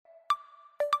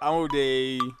I'm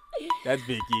O'Day. That's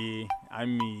Vicky.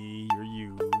 I'm me. You're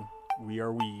you. We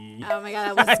are we. Oh my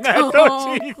god, that was so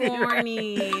corny.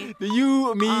 The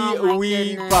You, Me,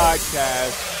 We goodness.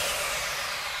 podcast.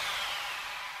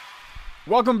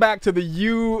 Welcome back to the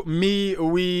You, Me,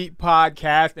 We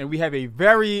podcast, and we have a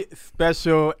very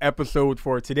special episode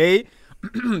for today.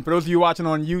 For those of you watching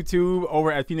on YouTube,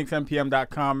 over at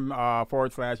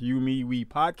phoenixmpm.com / You, Me, We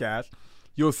podcast,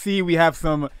 you'll see we have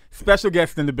some special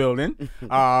guests in the building. So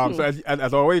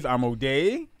as always, I'm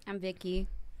O'Day. I'm Vicky.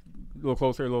 A little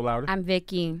closer, a little louder. I'm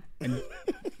Vicky. And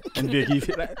Vicky.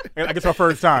 I guess our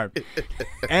first time.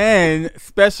 And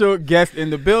special guest in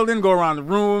the building. Go around the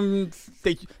room.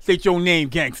 State your name,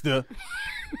 gangster.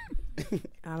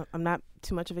 I'm not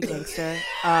too much of a gangster.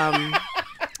 Hi,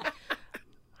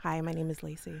 my name is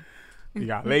Lacey. We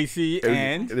got Lacey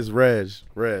and it is Reg.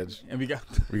 And we got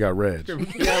Reg. put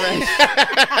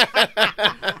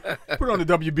on the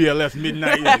WBLS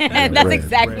midnight. That's Reg,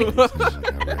 exactly.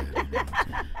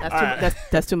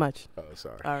 That's too much. Oh,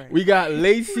 sorry. All right. We got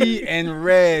Lacey and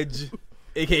Reg,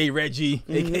 aka Reggie,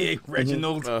 aka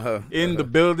Reginald, in the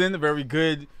building. A very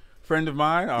good friend of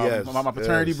mine. Yes, my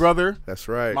fraternity yes. brother. That's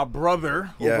right. My brother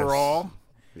Yes. overall.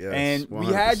 Yes, And we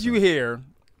had you 100%. here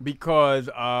because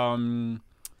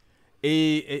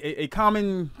a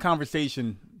common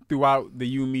conversation throughout the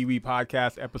You, Me, We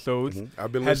podcast episodes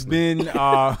I've been has listening.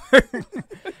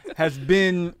 been has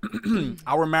been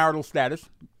our marital status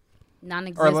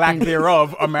Non-existent. or lack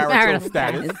thereof a marital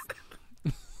status.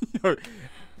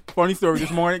 Funny story.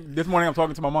 This morning I'm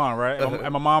talking to my mom, right?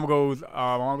 And my mom goes,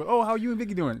 "Oh, how you and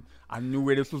Vicky doing?" I knew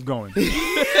where this was going.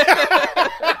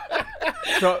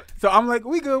 So I'm like,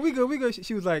 we good.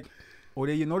 She was like, "Oh,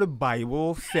 there, you know the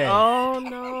Bible says." Oh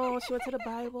no, she went to the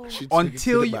Bible. She took it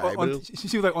Until to you, the Bible.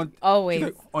 she was like, Always. she's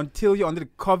like, until you're under the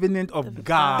covenant of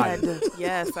God,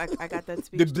 Yes, I got that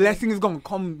speech. the blessing is gonna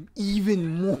come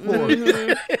even more.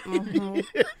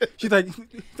 She's like,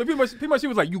 so pretty much, she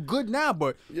was like, you good now,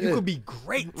 but you Yeah. could be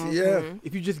great Yeah.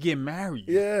 if you just get married.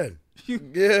 Yeah.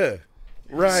 You- Yeah.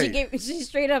 Right. She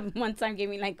straight up one time gave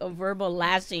me like a verbal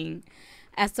lashing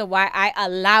as to why I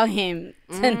allow him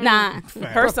to not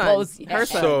Her son. propose. Her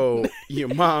son. So your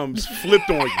mom's flipped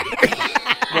on you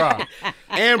Bruh.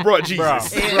 and brought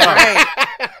Jesus. Bruh. Right.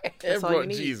 And That's all you brought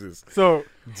need. Jesus. So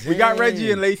we got Reggie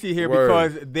and Lacey here Word.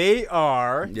 because they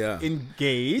are Yeah.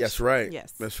 engaged. That's right.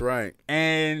 Yes. That's right.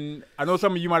 And I know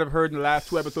some of you might have heard in the last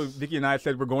two episodes, Vicky and I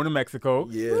said we're going to Mexico.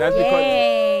 Yeah. That's because.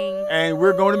 Yay. And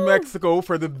we're going to Mexico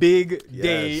for the big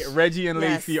day. Yes. Reggie and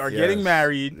Yes. Lacey are Yes. getting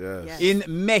married Yes. in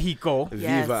Mexico.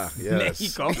 Yes. Viva. Yes.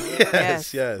 Mexico.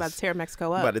 Yes. Yes. About to tear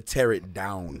Mexico up. About to tear it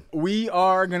down. We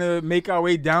are going to make our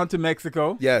way down to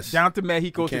Mexico. Yes. Down to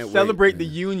Mexico We to can't wait, celebrate the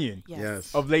man. union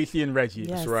Yes. of Lacey and Reggie.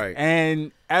 Yes. That's right.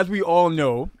 And as we all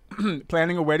know,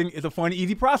 planning a wedding is a fun,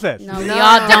 easy process. No, we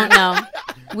all don't know.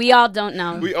 We all don't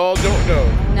know. We all don't know.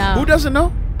 No. Who doesn't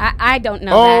know? I don't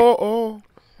know Oh.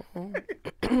 that.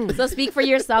 So speak for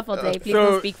yourself, O'Day. Please So-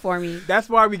 don't speak for me. That's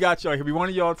why we got y'all here. We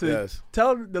wanted y'all to Yes.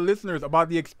 tell the listeners about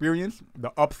the experience,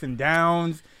 the ups and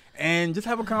downs, and just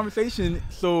have a conversation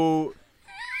so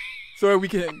we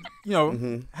can,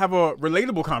 have a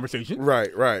relatable conversation.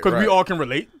 Right. Right. Because right. we all can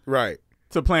relate Right.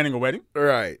 to planning a wedding.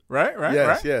 Right. Right?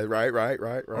 Yes. Right? Yeah.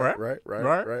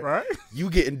 Right. You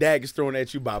getting daggers thrown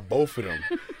at you by both of them,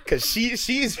 cause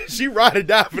she ride or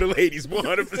die for the ladies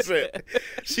 100%.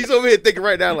 She's over here thinking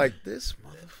right now like this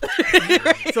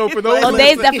motherfucker. So for those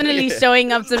O'Day's definitely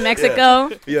showing up to Mexico.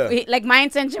 Yeah. Like my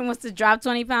intention was to drop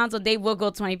 20 pounds. O'Day will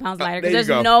go 20 pounds lighter there because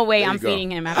you there's go. no way There I'm you go.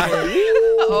 feeding him after this.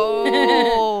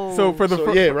 Oh. So for the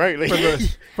So, yeah, right.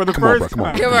 for the Come on, first bro,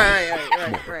 come on.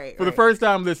 time, Right. for the first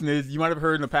time listeners, you might have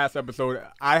heard in the past episode,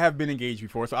 I have been engaged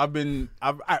before. So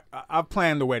I've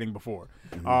planned the wedding before.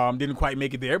 Didn't quite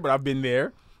make it there, but I've been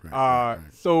there.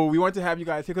 So we wanted to have you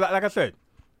guys here because, like I said,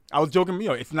 I was joking.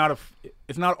 It's not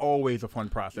always a fun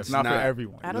process. It's not for not.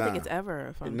 everyone. I don't Nah. think it's ever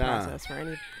a fun Nah. process for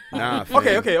any. Nah,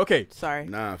 fam. Okay. Sorry.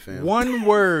 Nah, fam. One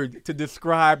word to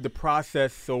describe the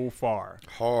process so far.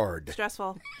 Hard,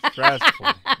 Stressful. Stressful.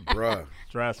 bruh.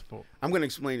 Stressful. I'm gonna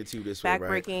explain it to you this way,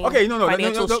 right? Backbreaking. Okay, no,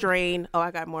 Financial no. strain. Oh,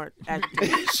 I got more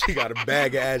adjectives. She got a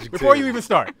bag of adjectives. Before you even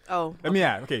start, Oh, let me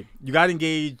ask. Okay, you got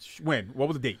engaged when? What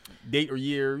was the date? Date or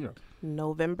year?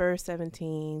 November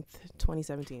 17th,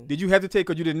 2017. Did you hesitate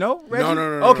because you didn't know? Reggie? No.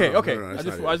 Okay. No, I that's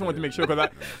just not it. wanted to make sure because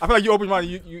I feel like you opened your mind.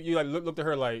 You like looked at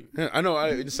her like. Yeah, I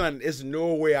know, son. There's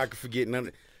no way I could forget none.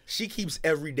 She keeps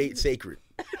every date sacred.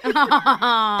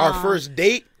 Our first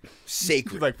date, She's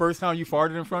sacred. like, first time you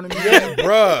farted in front of me? Yeah,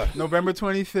 bruh. November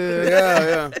 25th.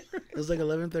 Yeah. It was like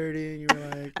 11:30, and you were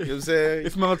like, you know what I'm saying?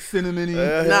 It smelled cinnamony.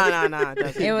 No, it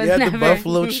doesn't. It was You had never. the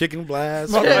buffalo chicken blast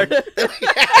Smelled like,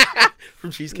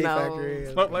 from Cheesecake No. Factory.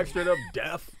 smelled like straight up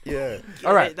death. Yeah.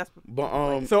 All right. That's,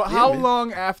 But So yeah, how man.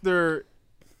 long after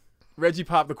Reggie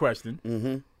popped the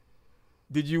question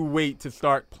did you wait to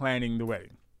start planning the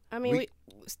wedding? I mean,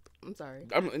 I'm sorry.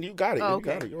 You got it. Oh, You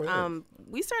okay. got it. Go ahead.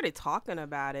 We started talking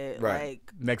about it Right.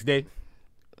 like Next day?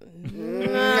 not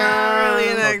really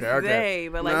the next Okay. day,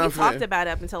 but like Nah, we fam. talked about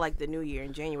it up until like the new year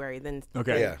in January. Then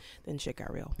Okay. Yeah. then shit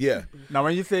got real. Yeah. Now,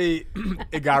 when you say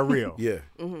it got real, Yeah.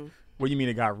 what do you mean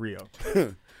it got real?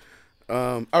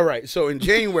 All right. So in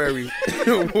January,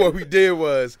 what we did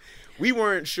was we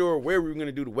weren't sure where we were going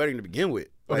to do the wedding to begin with.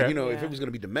 Like, Okay. you know, if Yeah. it was going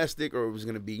to be domestic or it was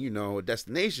going to be, you know, a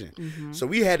destination. So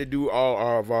we had to do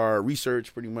all of our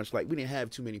research pretty much. Like, we didn't have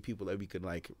too many people that we could,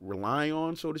 like, rely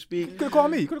on, so to speak. You could have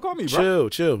called me. You could have called me, bro.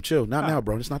 Chill. Not now,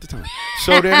 bro. It's not the time.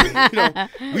 So then, you know,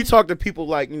 we talked to people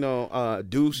like, you know,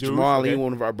 Deuce, Jamal, okay.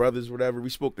 one of our brothers, whatever. We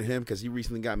spoke to him because he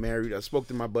recently got married. I spoke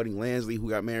to my buddy Lansley, who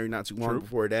got married not too long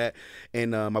before that,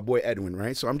 and my boy Edwin,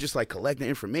 right? So I'm just like collecting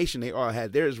information. They all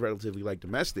had theirs relatively like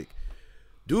domestic.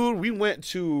 Dude, we went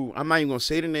to, I'm not even going to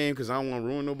say the name because I don't want to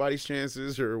ruin nobody's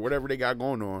chances or whatever they got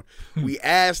going on. We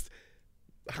asked,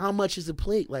 how much is the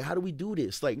plate? Like, how do we do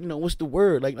this? Like, you know, what's the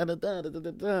word? Like,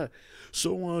 da-da-da-da-da-da.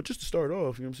 So, just to start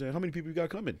off, you know what I'm saying? How many people you got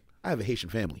coming? I have a Haitian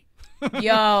family.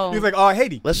 Yo. He's like, oh,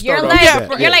 Haiti. Let's You're start like, off with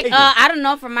that. you're Yeah. like, I don't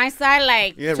know, from my side,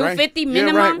 like Yeah, right. 250 Yeah,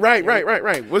 minimum. right.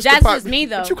 What's That's the pot- just me,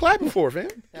 though. What you clapping for, fam?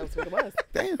 That was what it was.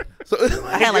 Damn. So,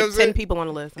 I had like 10 people on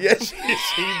the list. Yeah, she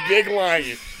big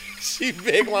lying. She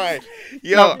big lying.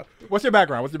 Yo. No, what's your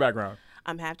background?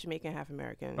 I'm half Jamaican, half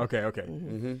American. Okay.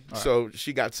 So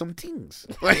she got some things.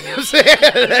 Like you know what I'm saying?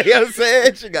 You know what I'm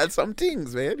saying? She got some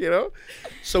things, man, you know?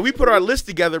 So we put our list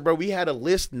together, bro. We had a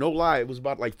list, no lie. It was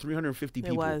about like 350 It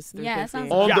people. was. Yeah, it 350.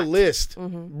 sounds On Yacht. the list.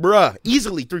 Bruh.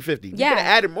 Easily 350. We Yeah. could have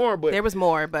added more, but There was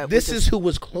more, but this we is who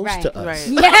was close Right. to us.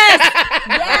 Right.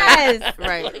 Yes.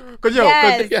 right. Because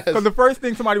Yes. the first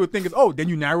thing somebody would think is, oh, then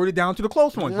you narrowed it down to the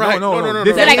close ones. Right. No. No.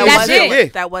 This They're like, that that's was it. the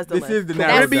list. That was the This list. is the That's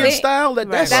narrative. Caribbean it. style,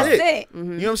 that's That's it. it. You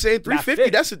know what I'm saying? That's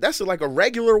 350, it. that's like a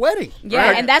regular wedding. Yeah,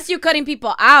 right? and that's you cutting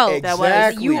people out.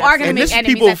 Exactly. You are gonna and make this is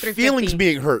enemies people at 350. feelings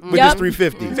being hurt with Yup. this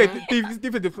 350. You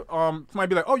say, somebody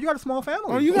be like, oh, you got a small family.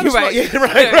 Oh, you got to Right. yeah,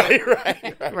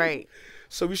 right. Right.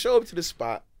 So we show up to the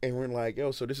spot and we're like,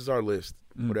 yo, so this is our list.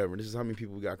 Whatever. This is how many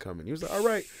people we got coming. He was like, all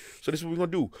right. So this is what we're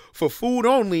gonna do. For food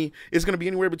only, it's gonna be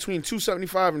anywhere between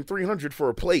 $275 and $300 for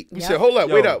a plate. We Yep. said, hold up,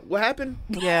 Yo. wait up. What happened?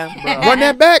 Yeah. Bro. Run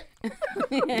that back.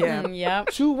 Yeah. Yep.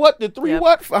 Two what? The three Yep.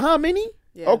 what? For how many?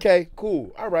 Yeah. Okay,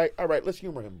 cool. All right. Let's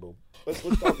humor him, boo. Let's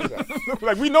talk this out.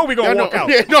 Like, we know we're going to walk out.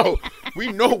 Yeah, no,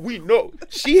 we know.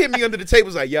 She hit me under the table.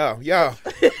 Was like, yo.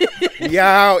 We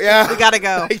gotta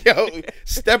go. Yo,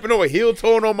 stepping over heel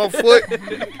tone on my foot.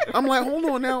 I'm like, hold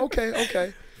on now.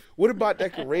 Okay. What about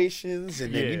decorations?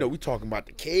 And then, Yeah. you know, we talking about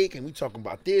the cake and we talking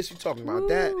about this, we talking about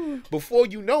that. Before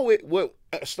you know it, what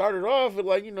started off at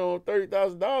like, you know,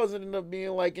 $30,000 ended up being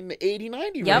like in the 80,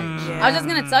 90 Yep. range. Yeah. I was just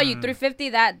gonna tell you, 350.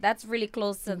 That's really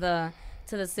close to the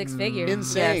six figures.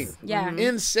 Insane. Yes. Yeah.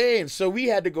 Insane. So we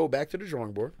had to go back to the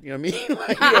drawing board. You know what I mean?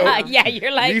 Like, you know, Yeah,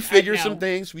 you're like refigure I know. some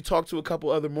things. We talked to a couple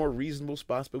other more reasonable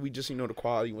spots, but we just, you know, the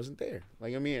quality wasn't there.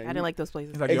 Like, I mean, I didn't like those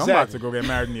places. He's like, yo, I'm about Exactly. to go get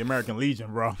married in the American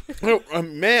Legion, bro.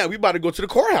 man, we about to go to the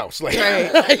courthouse. Like, Right.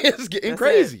 it's getting That's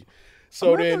crazy.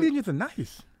 So American then Legions are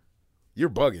nice. you're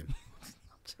bugging.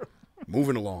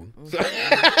 Moving along. look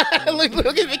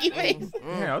at Mickey face.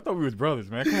 Yeah, I thought we was brothers,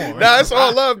 man. Come on, man. Nah, it's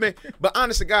all love, man. But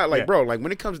honest to God, like, Yeah. bro, like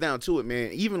when it comes down to it,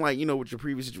 man, even like, you know, with your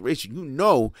previous situation, you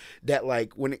know that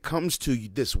like when it comes to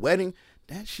this wedding,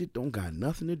 that shit don't got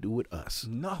nothing to do with us.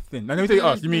 Nothing. Now, let me tell you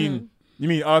us. You mean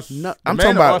us? No, the I'm men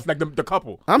talking or about- us, like the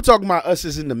couple. I'm talking about us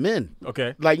as in the men.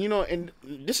 Okay. Like, you know, and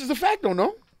this is a fact, don't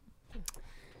know.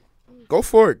 Go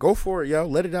for it, yo.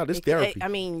 Let it out. This therapy. I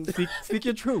mean, Speak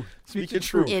your truth. Speak your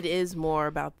truth. it is more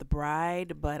about the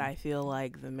bride, but I feel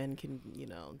like the men can, you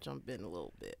know, jump in a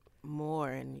little bit more,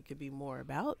 and it could be more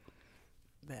about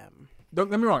them. Don't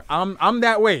get me wrong. I'm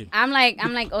that way. I'm like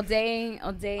O'Day.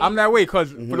 I'm that way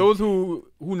because Mm-hmm. for those who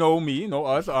know me, know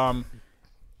us,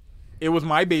 it was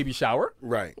my baby shower.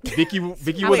 Right. Vicky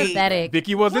How was pathetic.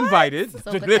 Vicky was invited.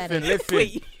 So Just pathetic.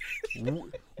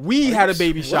 listen. We had a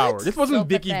baby shower. This wasn't So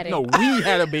Vicky. pathetic. No, we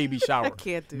had a baby shower.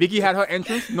 can't do Vicky had her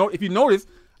entrance. No, if you notice,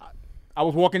 I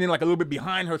was walking in like a little bit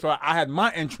behind her, so I had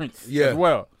my entrance as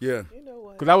well. Yeah. You know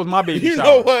what? Because that was my baby You shower.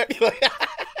 know what?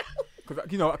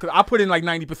 Because I put in like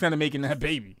 90% of making that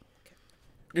baby.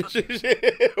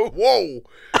 Whoa.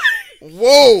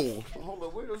 Hold on,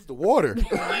 where's the water?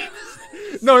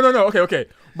 No. Okay.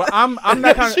 But I'm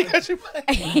that kind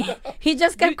of. He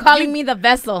just kept calling me the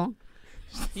vessel.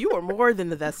 You are more than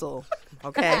the vessel.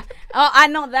 Okay. Oh, I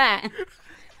know that.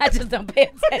 I just don't pay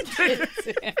attention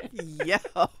to him.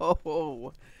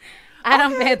 Yo. I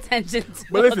don't pay attention to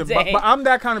But listen, O'Day. but I'm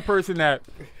that kind of person that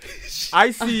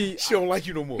I see. She don't like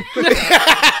you no more.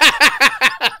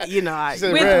 You know, I,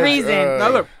 Said, With "Reg, reason. Now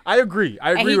look, I agree.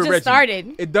 I agree he with just Reggie.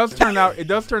 started. It does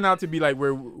turn out to be like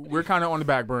we're kind of on the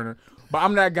back burner. But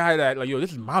I'm that guy that like, yo,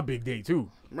 this is my big day too.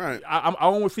 Right. I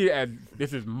almost see it as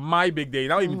this is my big day.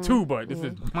 Not even two, but this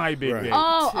is my big Right. day.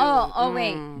 Oh,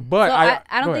 wait. But So I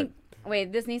I don't go think.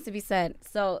 Wait, this needs to be said.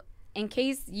 So, in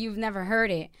case you've never heard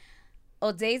it,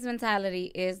 O'Day's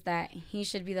mentality is that he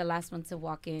should be the last one to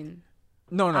walk in.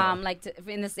 No. Like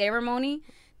in the ceremony,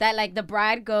 that like the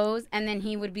bride goes and then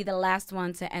he would be the last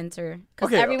one to enter. Because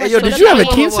Okay. everyone Hey, yo, should did you have a be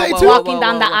kid say too? walking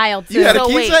down the aisle too. You had a so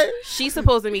kid wait, say? she's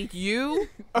supposed to meet you?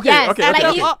 Okay, Yes, okay, and, okay,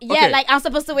 like, okay. yeah, Okay. like I'm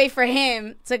supposed to wait for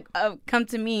him to come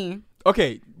to me.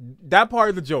 Okay, that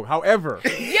part is a joke. However,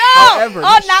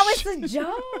 Oh, now it's a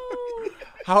joke.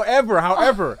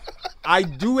 however, I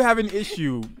do have an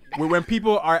issue with when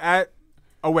people are at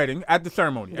a wedding, at the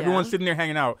ceremony. Everyone's sitting there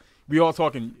hanging out. We all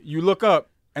talking. You look up,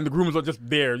 and the grooms are just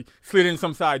there, slid in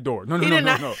some side door. No. And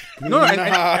that's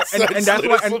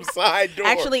why. some side door.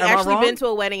 Actually, Am I wrong? been to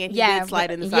a wedding and he Yeah, did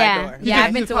slide in the yeah, side door. yeah.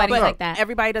 I've been to weddings But like that.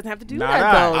 Everybody doesn't have to do Nah,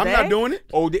 that, though. I'm not Day. doing it.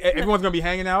 Oh, everyone's gonna be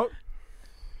hanging out,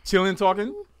 chilling,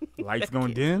 talking. Lights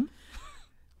going dim.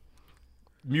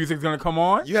 Music's gonna come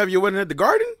on. You have your wedding at the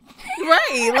Garden?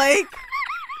 Right, like...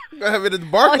 You gonna have it at the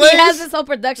Oh, Barclays? he has this whole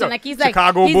production. Like he's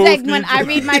Chicago like, he's Bulls like when theme I song.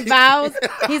 read my vows,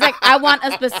 he's like, I want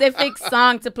a specific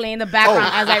song to play in the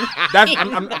background as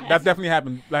I. That's definitely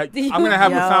happened. Like Do you- I'm gonna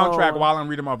have a Yo. soundtrack while I'm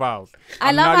reading my vows. I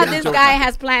I'm love not how even this joking. guy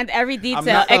has planned every detail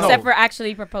not- except no. for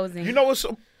actually proposing. You know what's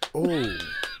so... Oh, You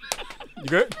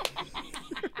good?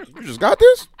 you just got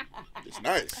this? It's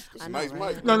nice. It's a nice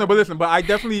right? mic. No, but listen, but I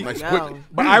definitely, Nice No. equipment.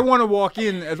 but I want to walk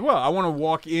in as well. I want to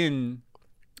walk in.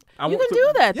 You can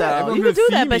do that, though. everyone's You gonna can do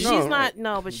see that, but me. she's No. not...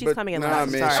 No, but she's But coming in nah,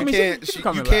 last. man, Sorry. I she mean, can't. she She,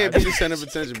 coming you can't be last. the center of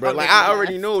attention, bro. Like I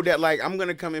already know that. Like I'm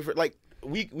gonna come in for like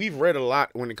we've read a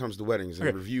lot when it comes to weddings and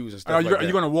Okay. reviews and Are stuff you, like are you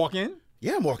that. gonna walk in?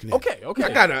 Yeah, I'm walking in. Okay.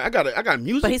 I got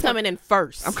music. But he's coming in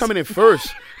first. I'm coming in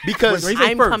first because Wait,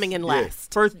 say I'm first. coming in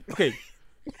last. First, okay,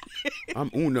 I'm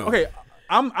uno. okay.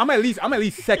 I'm at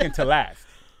least second to last.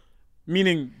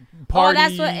 Meaning oh, party.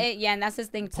 that's what. Yeah, and that's his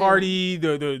thing too. Party.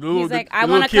 The little. He's like, the I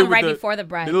little want to kid come with right the- before the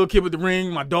bride. The little kid with the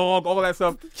ring, my dog, all that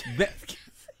stuff.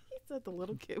 The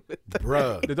little kid with the...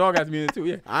 Bruh. The dog has to be in it too.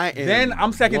 Yeah. I am Then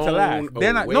I'm second to last. blown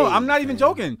Then no, away, I'm not even man.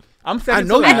 joking. I'm I second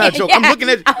know to you're last. not joking. I'm looking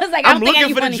at. I was like, I I'm don't think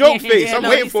looking for the anyone joke can. face. Yeah, I'm no,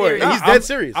 waiting he's for it. serious. He's I'm- dead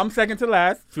serious. I'm second to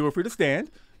last. Feel free to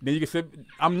stand. Then you can sit.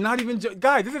 I'm not even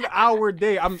guys. This is our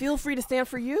day. Feel free to stand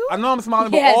for you. I know I'm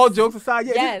smiling, Yes. but all jokes aside,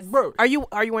 yeah, Yes. bro. Are you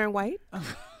wearing white?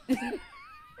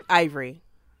 Ivory.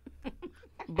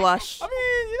 Blush. I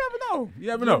mean, you never know. You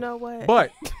never know. know what?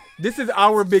 But this is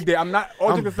our big day. I'm not.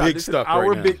 All I'm jokes aside, big this stuff is our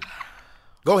right now. big.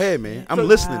 Go ahead, man. I'm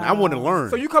listening. I want to learn.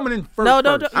 So you coming in first? No,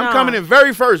 first. I'm Nah. coming in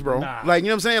very first, bro. Nah. Like you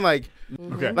know what I'm saying? Like,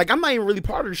 Okay. like I'm not even really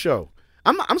part of the show.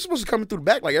 I'm supposed to come in through the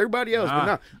back like everybody else, but Nah.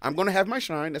 no, I'm gonna have my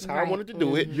shine. That's how I Right. wanted to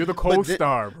do it. You're the But then-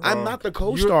 co-star, bro. I'm not the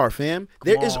co-star, fam.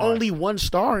 There is on. only one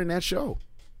star in that show.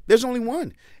 There's only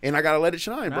one, and I gotta let it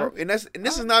shine, bro. Nah. And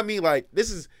this is not me. Like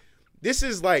this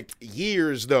is like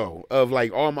years though of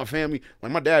like all my family.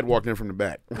 Like my dad walked in from the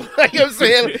back. Like you know what I'm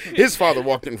saying? His father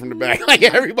walked in from the back. Like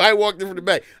everybody walked in from the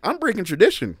back. I'm breaking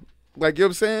tradition. Like you know what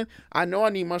I'm saying? I know I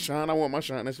need my shine. I want my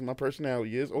shine. That's what my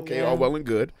personality is. Okay, Yeah. all well and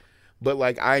good. But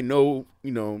like I know,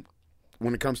 you know,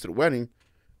 when it comes to the wedding,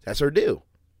 that's her deal.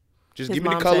 Just His give me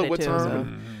the mom color, said it what too, time.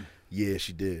 Mm-hmm. Yeah,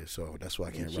 she did. So that's why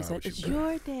I can't She ride said, with it's you. bro.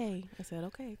 your day. I said,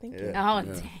 okay, thank you. Yeah, Oh,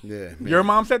 yeah, dang. yeah, man. Your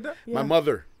mom said that. My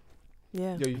mother.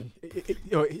 Yeah.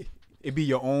 It be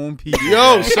your own people.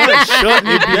 Yo, son, shut it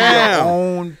Your down.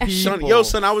 own people. Son, yo,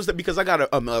 son, I was because I got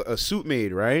a suit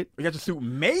made, right? You got your suit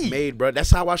made. Made, bro.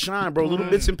 That's how I shine, bro. Little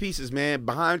bits and pieces, man.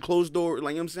 Behind closed doors,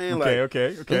 like you know what I'm saying.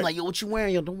 Okay. I'm like, yo, what you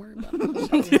wearing? Yo, don't worry about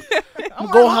it. I'm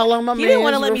going holler on my man. He didn't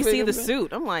want to let me see the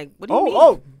suit. I'm like, what do you mean?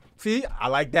 Oh. See, I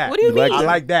like that. What do you mean? I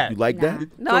like that. You like Nah.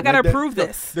 that? No, I got to like that? approve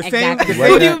this. The Exactly. same. Like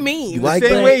What do that? you mean? You The like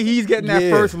same that? way he's getting that Yeah.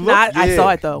 first look. Nah, I saw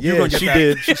it, though. You Yeah, gonna get she that.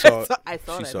 did. She saw it. I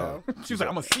saw She that, saw though. it. She was like,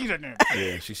 I'm gonna see that now.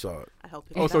 Yeah, she saw it. I hope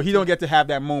Oh, so he don't get to have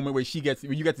that moment where you get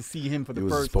to see him for the You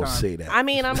was first supposed time. to say that. I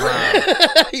mean, I'm.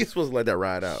 You're supposed to let that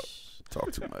ride out. Talk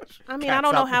too much. I mean, Cat's I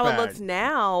don't know out the how it bag. looks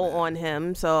now on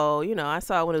him. So you know, I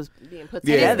saw when it was being put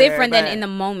Yeah. together. It's different than but- in the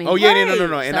moment. Oh yeah, no. And So-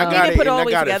 I You got can it. put And all I the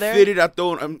way got it together. fitted. I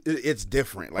throw it. It's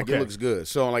different. Like Okay. it looks good.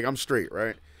 So like I'm straight,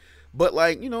 right? But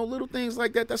like, little things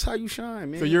like that, that's how you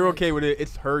shine, man. So you're okay with it?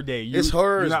 It's her day. It's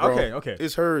hers, bro. Okay.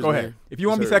 It's hers, Go man. ahead. If you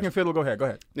want to be second fiddle, go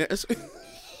ahead. Yeah, it's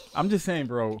I'm just saying,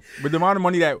 bro, with the amount of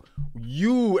money that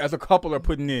you as a couple are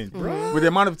putting in, with the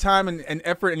amount of time and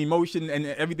effort and emotion and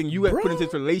everything you have put into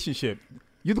this relationship,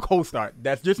 you're the co-star.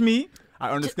 That's just me.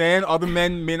 I understand other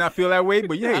men may not feel that way,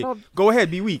 but hey, go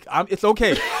ahead, be weak. It's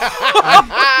okay.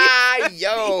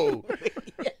 Yo.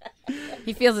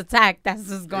 He feels attacked. That's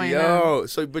what's going on. Yo.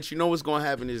 So, but you know what's going to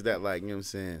happen is that, like, you know what I'm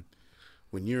saying?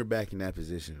 When you're back in that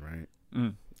position,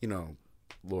 right?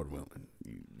 Lord willing,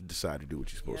 you decide to do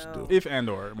what you're supposed to do. If and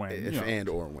or when. And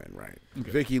or when, right. Okay.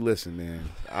 Vicky, listen, man.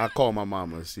 I'll call my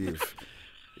mama and see if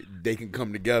they can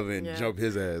come together and jump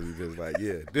his ass because, like,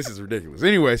 this is ridiculous.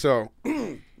 Anyway, so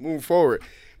moving forward.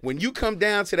 When you come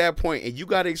down to that point and you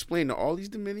got to explain to all these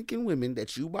Dominican women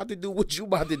that you about to do what you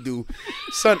about to do,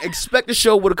 son, expect a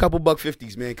show with a couple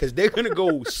 $150s, man, because they're going to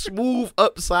go smooth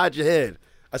upside your head.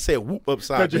 I said whoop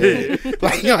upside your head.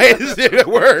 Like, it's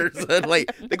words.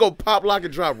 Like, they go pop, lock,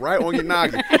 and drop right on your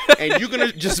noggin. And you're going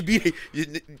to just be,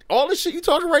 all this shit you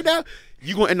talking right now,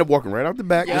 you're going to end up walking right out the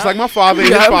back. Just like my father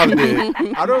and his father did.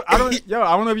 I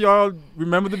don't know if y'all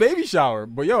remember the baby shower,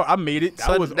 but I made it.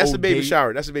 That's a baby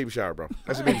shower. That's a baby shower, bro.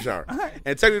 That's a baby shower.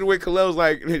 And technically the way Khalil's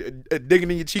like digging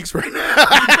in your cheeks right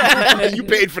now, you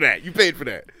paid for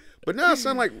that. But no,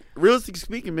 son, like, realistically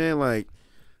speaking, man, like,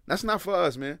 that's not for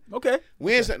us, man. Okay.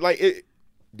 We ain't like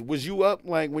was you up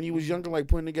like when you was younger, like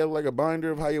putting together like a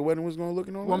binder of how your wedding was gonna look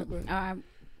and all that? You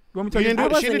want me to tell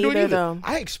you? She didn't do it either.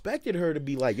 I expected her to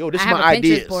be like, "Yo, this is my my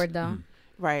ideas." Pinterest board though.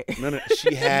 Right. No,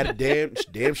 she had a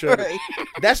damn sure. Right.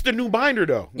 That's the new binder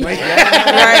though. Like,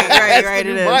 right. That's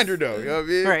the new binder though. You know what I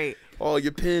mean? Right. All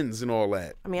your pins and all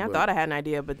that. I mean, I thought I had an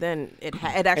idea, but then it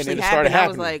actually happened. I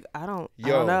was like, I don't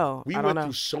know. We went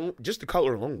through just the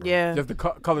color alone, bro. Yeah. Just the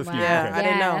color scheme. Yeah, Okay. I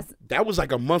didn't know. That was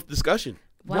like a month discussion.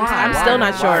 Wow. I'm still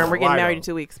not sure, and we're getting Why, married though? in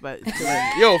 2 weeks, but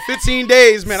Yo, 15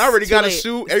 days, man. I already got a late.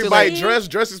 suit. It's Everybody too late.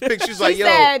 dresses pictures like, She yo.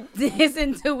 said this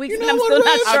in 2 weeks, and know I'm what, still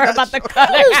not Rose? sure about the color.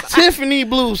 It's Tiffany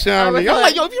blue sounding. I'm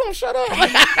like, yo, if you don't shut up.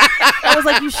 I was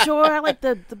like, you sure? I like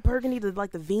the burgundy, the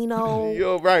vino.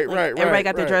 Yo, right. Everybody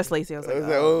got their dress lacy. I was like,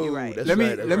 oh, you're right. Let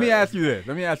me ask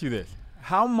you this.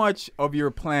 How much of your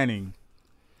planning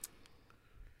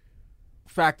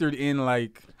factored in,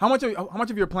 like, how much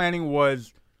of your planning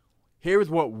was, here's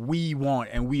what we want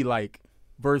and we like,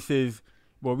 versus,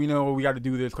 well, we know we got to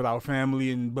do this because our family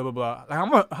and blah blah blah.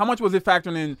 Like, how much was it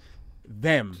factoring in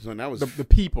them? So that was the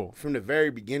people from the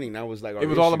very beginning. That was like our it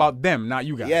was issue. all about them, not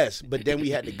you guys. Yes, but then we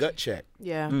had the gut check.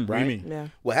 Yeah. What do you mean? Yeah.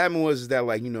 What happened was that,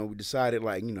 like, we decided,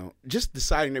 like, just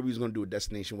deciding that we was gonna do a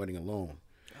destination wedding alone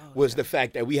was the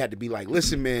fact that we had to be like,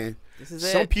 listen, man, This is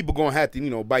some it. people gonna have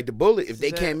to bite the bullet. If they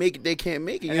is can't it. make it, they can't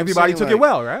make it. And everybody took it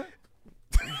well, right?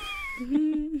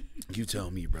 You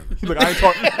tell me, brother. Look, I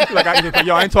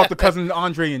ain't talked to cousin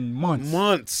Andre in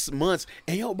months. Months.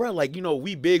 And yo, bro, like,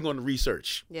 we big on the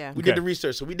research. Yeah. We did the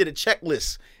research. So we did a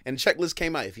checklist. And the checklist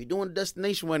came out. If you're doing a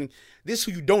destination wedding, this is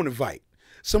who you don't invite.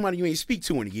 Somebody you ain't speak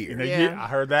to in a year. I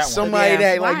heard that one. Somebody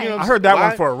that, like, Why? I heard that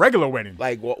one for a regular wedding.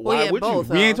 Like, why would both,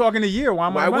 you? We ain't talking a year. Why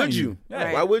am I Why inviting would you?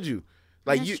 Yeah. Why would you?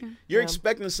 Like, That's true. you're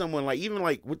expecting someone, like, even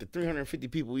like with the 350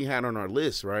 people we had on our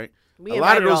list, right? We a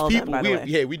lot of invited those all of them, people, by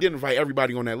the way. we didn't invite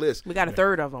everybody on that list, We got a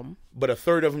third of them. but a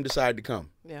third of them decided to come.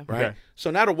 Yeah. Right. Okay.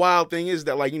 So now the wild thing is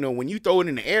that, like, when you throw it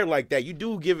in the air like that, you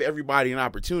do give everybody an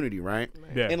opportunity, right?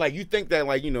 Yeah. And like, you think that,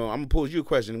 like, I'm gonna pose you a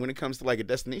question. When it comes to like a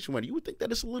destination wedding, you would think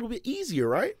that it's a little bit easier,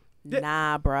 right?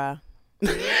 Nah, bruh.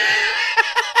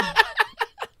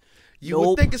 You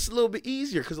would think it's a little bit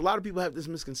easier because a lot of people have this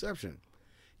misconception.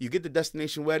 You get the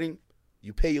destination wedding,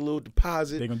 you pay your little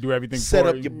deposit, They gonna do everything set for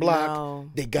up you. your block, No.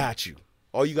 they got you.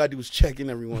 All you gotta do is check in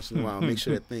every once in a while and make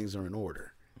sure that things are in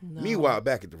order. Meanwhile,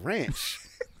 back at the ranch,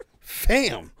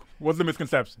 fam, What's the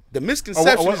misconception? the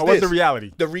misconception is What's this. the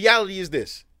reality? The reality is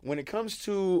this. When it comes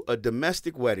to a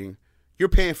domestic wedding, you're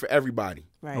paying for everybody.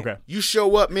 Right. Okay. You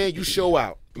show up, man, you show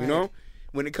out. You know?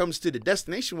 When it comes to the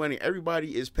destination wedding,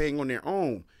 everybody is paying on their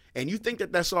own. And you think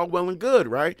that that's all well and good,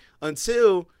 right?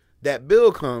 Until that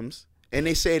bill comes and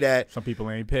they say that Some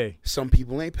people ain't pay. some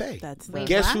people ain't pay. That's Wait,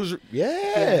 Guess what? who's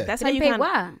That's how Didn't you pay kind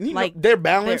why? you know, like their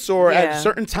balance or at yeah. a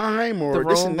certain time or The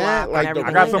this room and that. block Like and the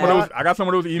I got everything some of like those. that. I got some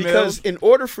of those emails. because in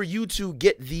order for you to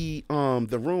get the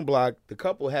room block, the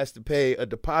couple has to pay a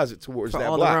deposit towards for that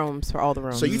all block. the rooms. For all the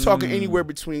rooms. So you're talking anywhere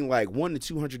between like $100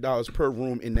 to $200 per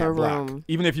room in that per block. room.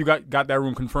 even if you got that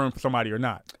room confirmed for somebody or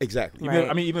not. Exactly. Even, Right.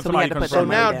 I mean, even So we somebody had to put So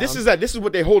confirmed. that now down. this is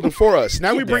what they're holding for us.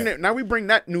 Now we bring that. Now we bring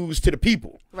that news to the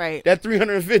people. Right. That that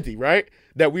 350, right?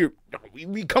 That we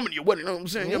coming to your wedding. You know what I'm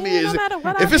saying? I mean, no matter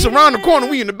what if I it's did. around the corner,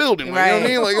 we in the building. Like, you know what I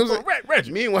mean? Like, it was like,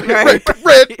 Reggie. meanwhile, Right.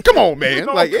 Red, come on, man.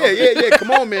 Like, yeah.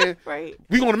 Come on, man. Right.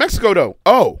 We going to Mexico though.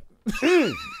 Oh.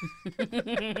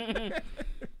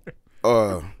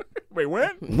 Wait, when?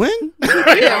 When?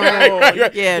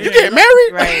 Yeah. You getting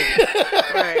married?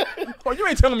 Right. Oh, you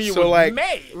ain't telling me you So, was like-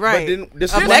 May. Right. But then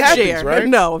this Of is what next happens, year. right?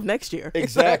 No, of next year.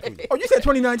 Exactly. Oh, you said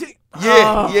 2019?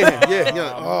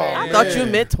 Yeah. Oh, I man. thought you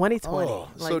meant 2020. Oh,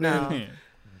 like, so no. then-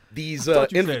 These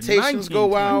thought you said invitations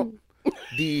go out.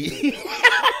 The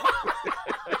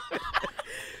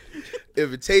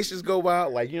invitations go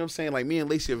out. Like, you know what I'm saying? Like, me and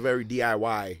Lacey are very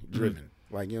DIY driven.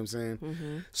 Like, you know what I'm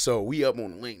saying? So we up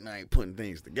on the late night putting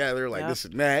things together, like this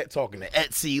and that, talking to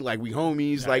Etsy, like we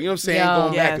homies, like, you know what I'm saying? Yo.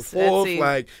 Going back and Yes, forth. Etsy.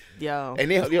 Like, Yo. and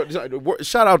then,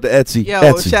 shout out to Etsy. Yo,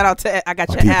 Etsy. shout out to I got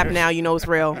your app now. You know it's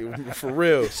real. For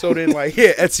real. So then, like,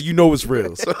 yeah, Etsy, you know it's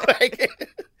real. So, like,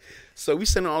 so we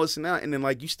sending all this and out, and then,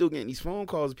 like, you still getting these phone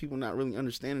calls of people not really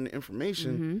understanding the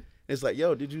information. It's like,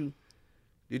 yo, did you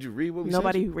read what we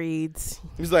Nobody sent reads. you?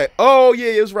 He's like, oh, yeah,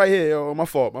 it was right here. Oh, my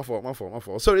fault.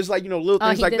 So it's like, you know, little Oh,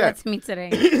 things he like did that. that to me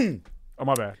today. Oh,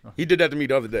 my bad. He did that to me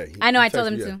the other day. I know, He I told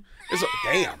texted him me, to. It's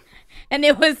damn. And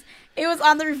it was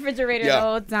on the refrigerator Yeah. the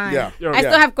whole time. Yeah. Yo, I yeah.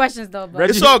 still have questions though, but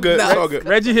Reggie- It's all good. No. It's all good.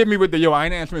 Reggie hit me with the, yo, I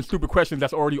ain't answering stupid questions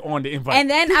that's already on the invite. and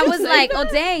then I was like, oh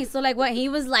dang. So like what he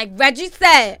was like, Reggie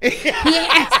said he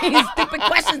ain't asking these stupid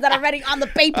questions that are already on the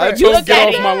paper. I You told him look get at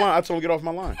off it. my line. I told him get off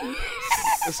my line.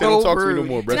 I said, So don't talk to me rude. no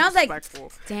more, bro. And I was like,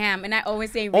 Disrespectful. damn. And I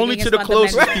always say Only reading to is the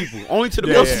closest fundamental. people. Only to the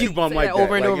Yeah, closest yeah. people. I'm Say like that that.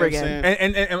 over and Like, over you know what I'm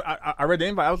again. saying? And I read the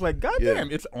invite. I was like, God Yeah. damn,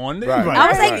 it's on the Right. invite. I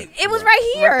was Right. like, it was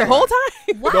right here. The whole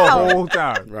time. Wow. The whole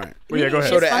time. Right. Well, yeah, go ahead.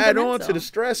 So It's to add on to fundamental. the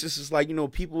stress, it's just like, you know,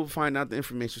 people find out the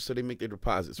information, so they make their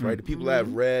deposits, right? The people that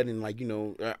have read and, like, you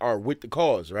know, are with the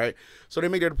cause, right? So they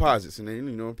make their deposits, and then,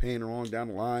 you know, paying along down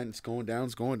the line. It's going down.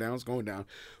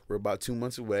 We're about 2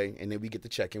 months away, and then we get to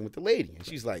check in with the lady, and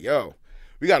she's like, yo,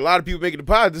 we got a lot of people making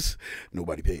deposits.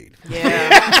 Nobody paid.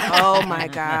 Yeah. Oh my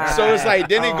God. So it's like,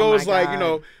 then it Oh goes my like, God. you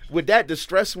know, with that, the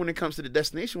stress when it comes to the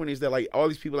destination wedding is that, like, all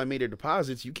these people that made their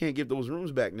deposits, you can't give those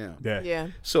rooms back now. Yeah. Yeah.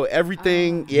 So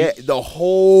everything, the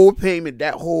whole payment,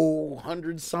 that whole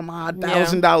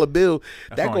 $100,000 bill,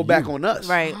 that on go back you. on us.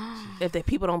 Right. If the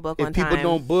people don't book If on people time,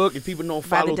 don't book, if people don't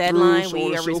by follow the deadline, through, so we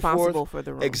on are and so responsible forth. for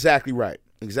the room. Exactly right.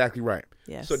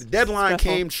 Yes. So the deadline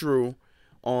Stressful. came true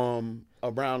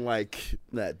around like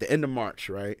the end of March,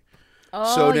 right?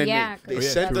 Oh So then yeah. they Oh, yeah,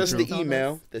 sent true, us true. the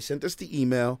email. They sent us the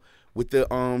email with the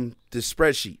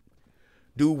spreadsheet.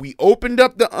 Dude, we opened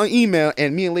up the email,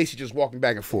 and me and Lacey just walking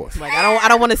back and forth. Like I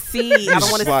don't want to see. I don't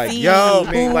want to like, see. yo,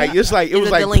 man, who like it's like it is was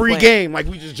a like delinquent. pre-game, like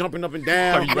we just jumping up and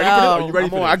down. Are you ready for this? Are you ready I'm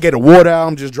for on, this? I get a water out.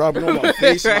 I'm just dropping on my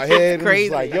face, my head. And Crazy.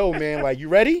 it's like, yo, man, like you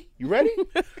ready?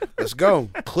 Let's go.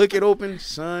 Click it open,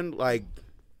 son. Like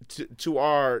to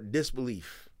our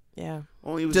disbelief. Yeah.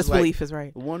 Only it was Disbelief like is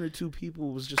right. 1 or 2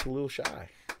 people was just a little shy.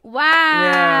 Wow.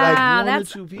 Yeah. Like, 1 or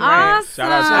That's 2 people. awesome.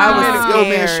 Shout out to I was everybody. Yo,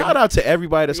 man, scared. shout out to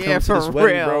everybody that's Yeah, coming to this for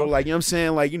wedding, real. bro. Like, you know what I'm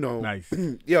saying? Like, you know, Nice.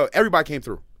 yo, everybody came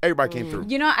through. Everybody came through.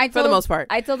 You know, I told, For the most part.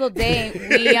 I told O'Day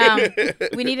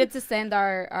we needed to send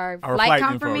our Our flight flight info,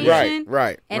 confirmation.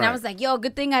 Right. And I was like, yo,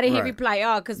 good thing I didn't hit Right. reply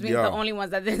all because we were Yo. the only ones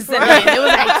that didn't send it. There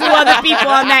was like 2 other people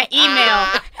on that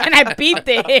email. And I beeped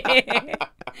it.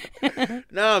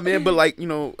 nah, man, but like, you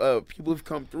know, people have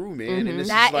come through, man. And it's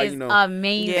That just like, is you know,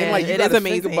 amazing. Yeah, and like you it gotta is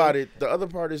amazing. think about it. The other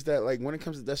part is that, like, when it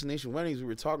comes to destination weddings, we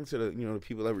were talking to the the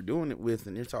people that we're doing it with,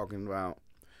 and they're talking about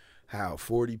how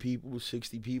 40 people,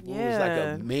 60 people is like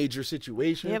Yeah. a major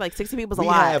situation. Yeah, like 60 people's a we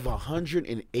lot. have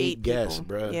 108 8 guests,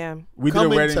 people. bro. Yeah. We did a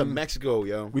Coming to wedding. Mexico,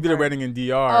 yo. We did a wedding in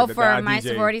DR. Oh, that for the my DJ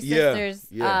sorority Yeah, sisters.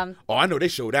 yeah. Oh, I know they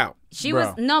showed out. She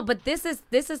Bro. was no, but this is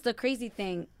the crazy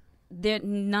thing.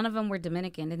 None of them were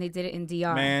Dominican, and they did it in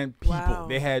DR. Man, people. Wow.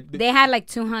 They had. They had like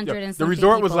 200 and the something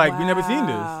resort was people. like, we never seen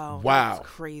this. Wow. That's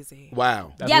crazy.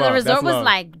 Wow, That's yeah, love. the resort That's was love.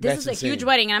 like, this That's is a huge insane.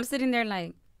 wedding, and I'm sitting there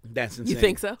like, that's insane. You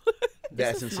think so?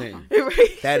 That's insane.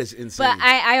 Right. That is insane. but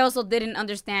I also didn't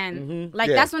understand. Like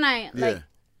Yeah. that's when I like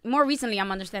Yeah. more recently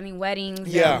I'm understanding weddings.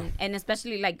 Yeah. and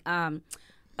especially like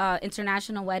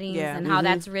international weddings Yeah. and how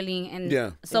that's really and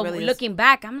Yeah. so It really is. looking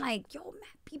back, I'm like, yo, man,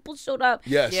 people showed up.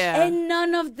 Yes. Yeah. And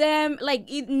none of them, like,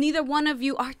 neither one of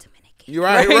you are Dominican. You're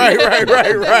right. Wow.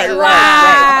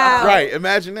 Right.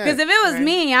 Imagine that. Because if it was Right.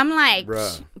 me, I'm like,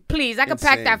 Bruh. please, I could Insane.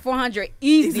 pack that 400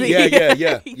 easy.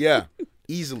 Yeah.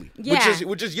 Easily. Yeah.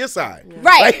 Which is your side.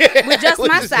 Right. With just my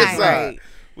Which is side. your Right.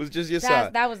 Was just your That-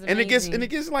 side. that was And it gets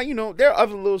amazing. like, there are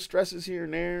other little stresses here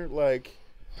and there. Like,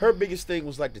 her biggest thing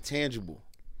was like the tangible.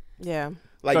 Yeah.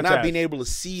 Like Such not as? being able to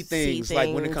see things,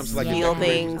 like when it comes to like feel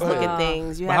decorations. things, look at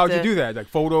things. You But have how'd to, you do that? Like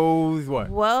photos, what?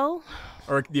 Well,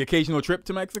 Or the occasional trip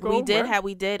to Mexico?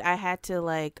 we did. I had to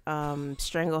like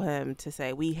strangle him to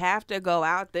say we have to go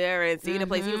out there and see the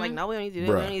place. He was like, no, we don't need to do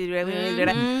that. We Bruh. don't need to do that. We don't need to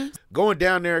do that. Going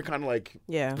down there kind of like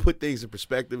Yeah. put things in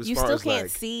perspective as You far still as can't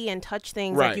like see and touch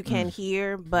things Right. like you can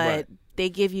hear, but Right. they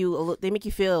give you they make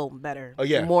you feel better. Oh,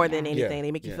 yeah. More than Yeah. anything,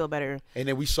 they make you Yeah. feel better. and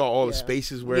then we saw all the Yeah.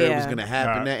 spaces where it was Yeah. gonna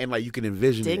happen at, and like you can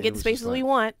envision Didn't it. get It the was spaces just we like,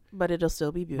 want, but it'll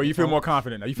still be beautiful. But you feel more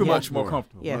confident now. You feel Yeah. much more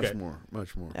comfortable. Yeah. Okay.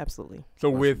 much more. Absolutely.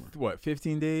 So Much with more. what,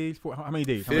 15 days? How many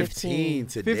days? How many- 15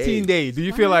 today. 15 days. Do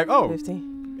you feel like, oh,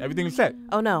 15. everything's set?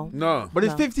 Oh no. No, But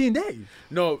it's No. 15 days.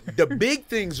 no, the big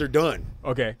things are done.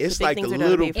 Okay. It's big like the things are done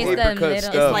little before. paper It's the cut little-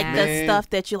 stuff. It's like man. the stuff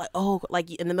that you're like, oh, like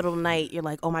in the middle of the night, you're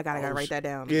like, oh my god, I gotta write that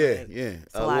down. Yeah, Like, yeah.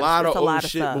 it's A lot it's of a lot old of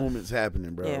shit stuff. moments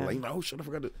happening, bro. Yeah. Like, oh shit, I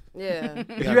forgot to. Yeah.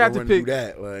 If you had to pick,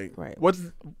 that, like, Right. what's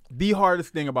the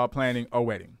hardest thing about planning a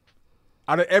wedding?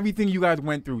 Out of everything you guys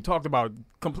went through, talked about,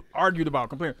 argued about,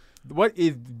 complained, what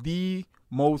is the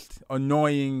most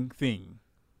annoying thing?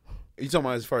 you talking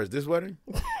about as far as this wedding?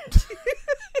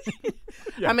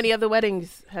 Yeah. How many other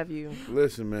weddings have you?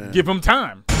 Listen, man. Give them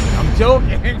time. I'm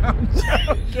joking. I'm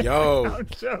joking. Yo, I'm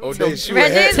joking. oh, they shoot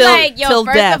Reggie's ahead. Till- like, yo, till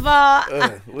first death. of all,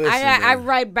 Listen, I man.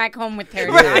 ride back home with her.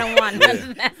 I don't want none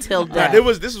of that. Till Nah, death.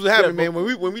 this was happening, man.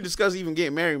 When we discussed even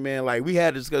getting married, man, like we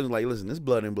had a discussion, like, listen, this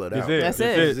blood in, blood out. That's it. That's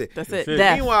That's it. it. That's That's it. it.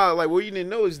 Death. Meanwhile, like what you didn't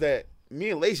know is that me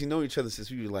and Lacey know each other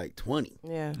since we were like 20.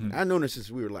 Yeah. I known her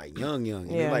since we were like young. And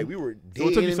Yeah. like we were. So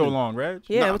what took you so dating. long, Reg?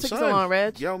 Yeah. Nah, What took you so son, long,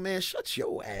 Reg? Yo, man, shut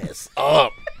your ass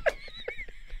up.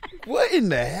 What in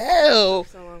the hell?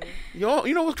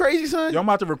 You know what's crazy, son? Yo, I'm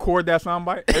about to record that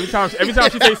soundbite. Every time she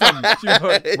say something, she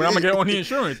when I'm gonna get on the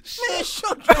insurance. Man,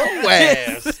 shut your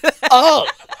ass up.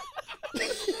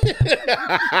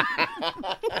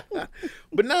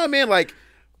 But nah, man, like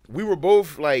we were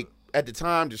both like at the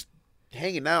time just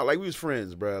hanging out, like we was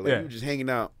friends, bro. Like Yeah. we were just hanging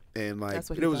out, and like That's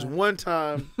what he there was thought. one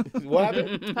time. What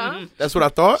happened? Huh? That's what I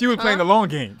thought. She was playing the long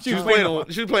game. She was playing along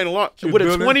was with a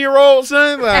building. 20-year-old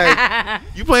son. Like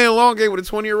you playing a long game with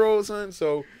a 20-year-old son.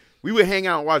 So we would hang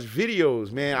out and watch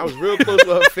videos, man. I was real close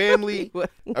with her family.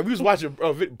 We was watching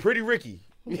Pretty Ricky.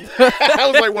 That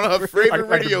was like one of her favorite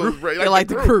Like the videos, group? bro. Like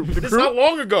the group. This how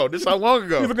long ago? This how long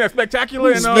ago? She was looking at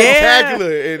Spectacular and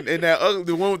Spectacular and that other,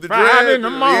 the one with the Friday dread. in the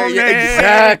morning.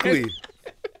 exactly.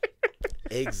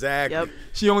 Exactly. Yep.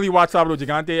 she only watched Sábado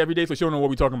Gigante every day, so she don't know what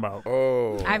we talking about.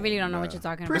 Oh, I really don't know what you're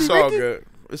talking It's about. all good.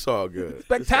 It's all good.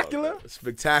 Spectacular? It's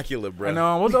spectacular, bro.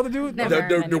 And what's the other dude?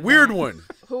 Never. The weird one.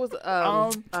 Who was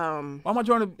Why am I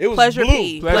trying to? It was Pleasure Blue.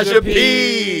 P. Pleasure Pleasure P.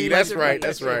 P. That's Pleasure right. P.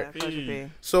 That's right. Yeah, Pleasure P.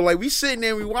 So like we sitting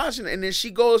there, we watching, and then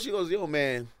she goes, yo,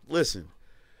 man, listen.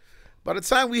 By the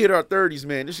time we hit our 30s,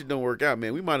 man, this shit don't work out,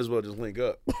 man. We might as well just link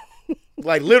up.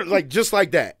 Like literally, like just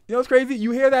like that, You know what's crazy?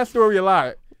 You hear that story a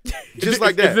lot. just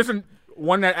like that. Is this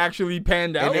one that actually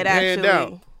panned out? And it It panned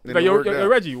actually- out. And Like, it worked out.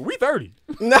 Reggie, we 30.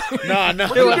 No. Nah.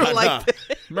 Like,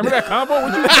 Remember that combo?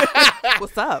 With you?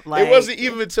 what's up? Like, It wasn't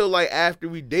even until like after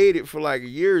we dated for like a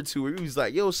year or two where he was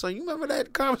like, yo, son, you remember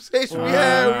that conversation we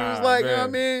had? We was like, man. oh,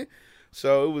 man.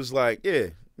 So it was like, yeah,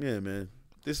 man.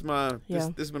 This Yeah.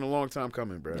 has been a long time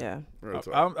coming, bro. Yeah. Real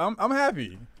talk. I'm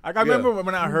happy. Like, I remember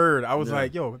when I heard, I was Yeah.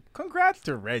 like, yo, congrats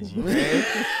to Reggie, man.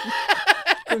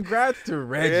 Congrats to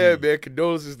Reggie. Yeah, man.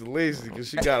 Condolences to Lacey because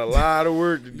she got a lot of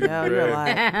work to do, Yeah, bro. you're a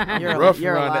lot. You're Rough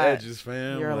you're around a the lot. edges,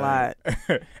 fam. You're a Like- lot.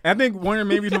 And I think one of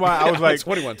the main reasons why I was like,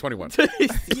 21.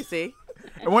 You see?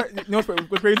 you know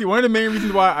what's crazy? One of the main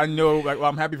reasons why I know, like, well,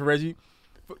 I'm happy for Reggie.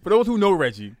 For those who know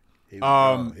Reggie,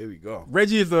 Here we go.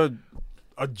 Reggie is a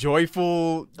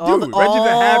joyful dude. All Reggie's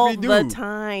a happy dude. the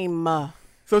time.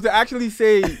 So to actually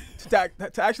say,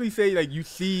 like, you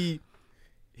see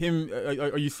him,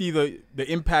 or you see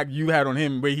the impact you had on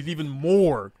him, where he's even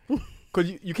more,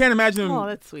 because you can't imagine him Oh,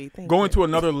 that's sweet. Thank going you. to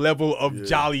another level of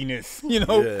jolliness, you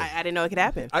know. Yeah. I didn't know it could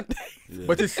happen.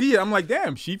 But to see it, I'm like,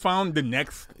 damn, she found the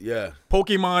next Yeah.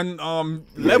 Pokemon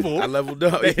level. I leveled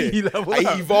up. that Yeah. he leveled I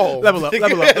up. evolved. Level up.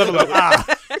 Ah.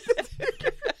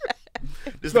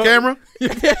 This the camera?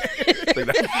 Hit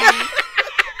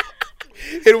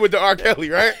it with the R. Kelly,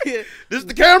 right? This is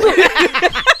the camera?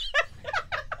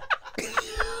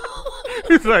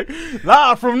 It's like,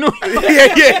 live from New York.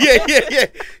 yeah.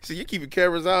 So you keeping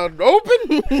cameras out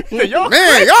open? Y'all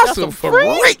Man, y'all some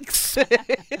freaks.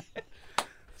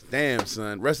 Damn,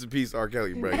 son. Rest in peace, R.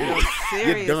 Kelly, bro. You're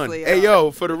Seriously, done. yo. Hey,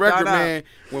 yo, for the record, Start up. man,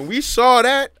 when we saw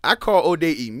that, I called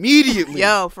O'Day immediately.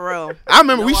 Yo, for real. I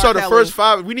remember No we R. saw the Kelly. first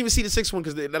 5. We didn't even see the 6th one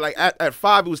because like at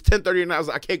 5 it was 10:30 and I was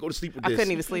like, I can't go to sleep with I this.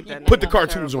 couldn't even sleep that night. Put the That was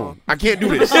cartoons terrible. on. I can't do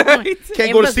this. It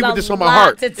Can't go to was sleep a with this on my lot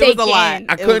heart. to was take a lot. in.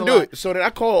 I It was couldn't a do lot. it. So then I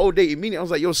called O'Day immediately. I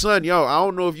was like, yo, son, yo, I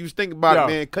don't know if you was thinking about Yo. it,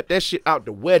 man. Cut that shit out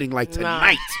the wedding like Nah.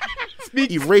 tonight.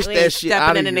 Erase We that ain't shit out stepping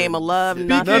of in the here. name of love. None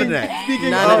Nothing. of that. Speaking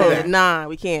None of of it. Nah,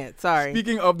 we can't. Sorry.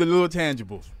 Speaking of the little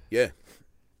tangibles, Yeah.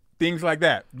 things like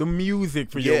that, the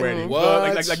music for Yeah. your wedding,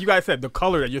 What? like you guys said, the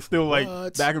color that you're still like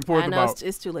What? back and forth I know about.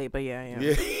 it's too late, but yeah.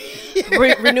 Yeah.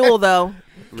 Renewal though.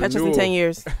 Catch us in Renewal. 10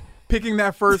 years. Picking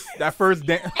that first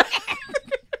dance.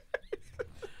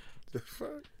 The fuck?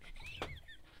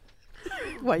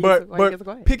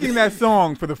 But picking that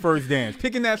song for the first dance,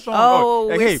 picking that song. Oh,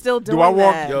 like, we're hey, still do I doing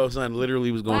walk? that. Yo, son,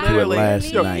 literally was going through it Literally.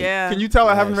 last Yo, night. Yeah. Can you tell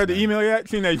I haven't Last read the night. email yet?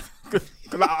 Seen that? Cause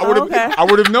I would have, okay. I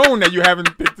would have known that you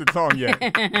haven't picked the song yet.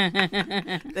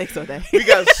 Thanks, O'Day. We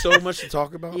got so much to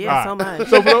talk about. Yeah, so Alright. much.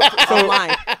 So for those,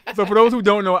 Online. so for those who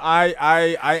don't know,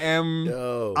 I am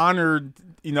Yo. honored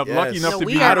enough, Yes. lucky enough No, to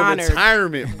we be are Out of honored.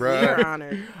 retirement, bro. We are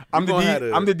honored. I'm the gonna have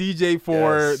to- I'm the DJ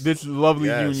for Yes. this lovely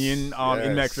Yes. union in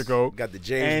Yes. Mexico. Got the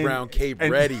James And- Brown cape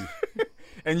and- ready.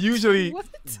 And usually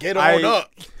Get on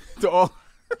up. to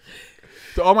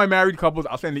all my married couples,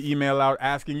 I'll send the email out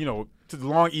asking, to the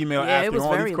long email Yeah, it asking was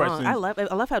all very these long. questions.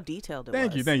 I love how detailed it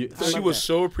Thank was. you, thank you. I So She love was that.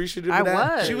 so appreciative I of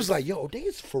that. was. She was like, yo,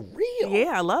 this is for real.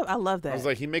 Yeah, I love that. I was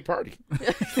like, he make party.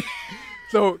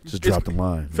 So Just it's- the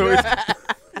line. So it's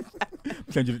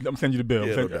I'm sending you the bill.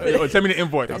 Yeah, Send, no doubt. or send me the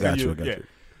invoice. I I'll got send you, I got yeah. you.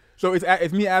 So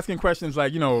it's me asking questions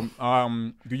like, do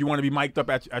you want to be mic'd up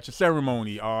at your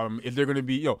ceremony? Is there going to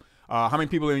be, how many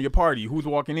people are in your party? Who's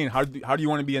walking in? How do you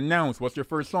want to be announced? What's your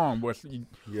first song? What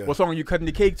song are you cutting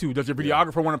the cake to? Does your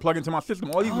videographer want to plug into my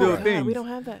system? All these little God, things. we don't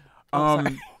have that. Oh,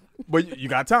 sorry. But you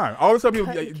got time. All of a sudden,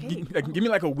 people, Cutting cake. give me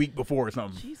like a week before or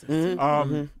something. Jesus.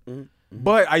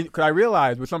 But I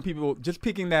realized with some people, just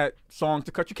picking that song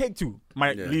to cut your cake to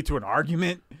might Yeah. lead to an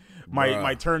argument, Bruh.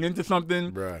 might turn into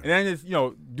something. Bruh. And then it's,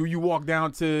 do you walk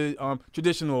down to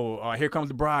traditional, Here Comes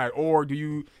the Bride, or do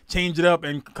you change it up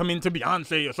and come into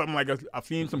Beyonce or something like that? I've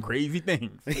seen some crazy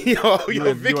things. yo,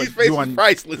 Vicky's face was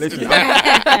priceless.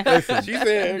 Listen, She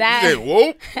said,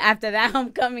 whoop. After that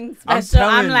homecoming I'm special,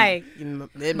 telling I'm you.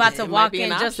 like It about to might walk be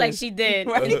in an just like option. she did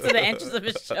into the entrance of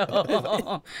his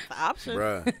show. Option.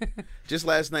 Bruh. Just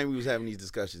last night we was having these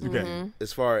discussions Okay.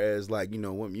 as far as like,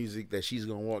 what music that she's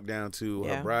gonna walk down to,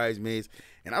 Yeah. her bridesmaids,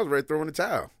 and I was ready to throw in the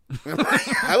towel.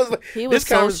 I was like, He was this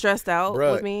so stressed out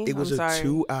bruh, with me. It was I'm a sorry.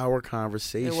 2-hour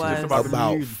conversation It was. Just about the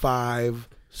about music. 5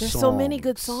 There's songs. so many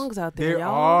good songs out there, There y'all.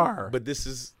 are. But this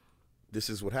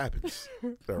is what happens.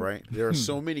 All right, there are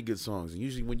so many good songs, and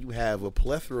usually when you have a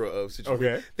plethora of situations,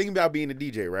 Okay. think about being a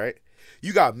DJ, right?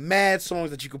 You got mad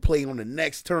songs that you can play on the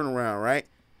next turnaround, right?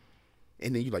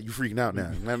 And then you freaking out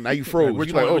now. Now you froze. Which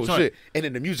You're like, one? oh Which one? shit. And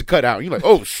then the music cut out. And you're like,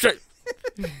 oh shit.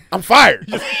 I'm fired.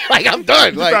 Like I'm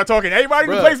done. You Like start talking. Everybody in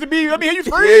the bruh. place to be. Let me hear you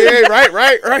scream. yeah,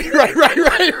 right.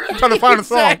 Trying to find a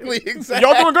song. Exactly.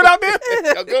 Y'all doing good out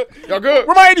there? Y'all good? Y'all good?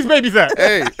 Where my 80s babies at?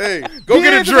 Hey, go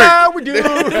get a Here's drink. how we do.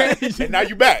 And now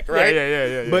you back, right?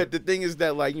 Yeah. But the thing is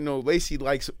that, like, Lacey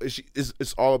likes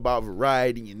it's all about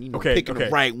variety and Okay, picking okay.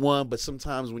 the right one. But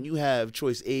sometimes when you have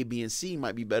choice A, B, and C,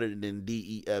 might be better than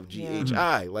D, E, F, G, H,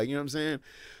 I. Like, you know what I'm saying?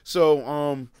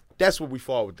 So that's where we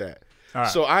fall with that. All right.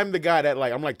 So I'm the guy that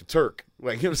I'm like the Turk.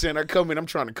 Like, you know what I'm saying? I come in, I'm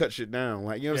trying to cut shit down.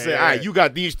 Like, you know what I'm saying? Yeah. All right, you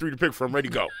got these 3 to pick from. Ready,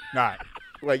 go. All right.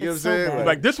 Like, you know what I'm It's so saying? bad.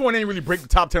 Like this one ain't really break the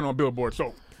top 10 on Billboard,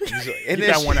 so and Get then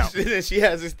that one out. And then she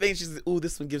has this thing. She says, "Ooh,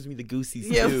 this one gives me the goosies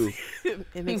Yeah. too.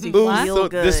 It makes me Ooh, feel so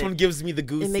good. this one gives me the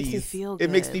goosies. It makes me feel good. It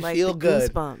makes me like feel the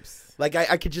good. Goosebumps. Like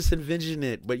I could just envision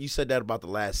it. But you said that about the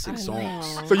last 6 I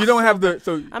songs. know. so you don't have the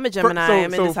so I'm a Gemini. so-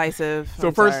 I'm so- indecisive. So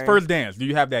I'm first sorry. first dance, do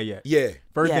you have that yet? Yeah.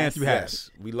 First Yes. dance you have.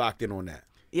 Yes. We locked in on that.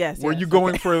 Yes. Were yes, you okay.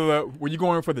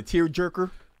 going for the tear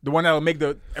jerker? The one that'll make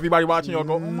everybody watching y'all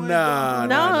go, oh my God.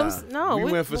 No,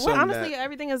 We went for well, something honestly, that-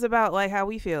 everything is about like how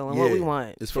we feel and what we Yeah.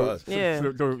 want. It's for us. Yeah.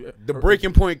 The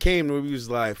breaking point came where we was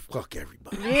like, fuck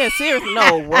everybody. Yeah, seriously,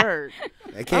 no word.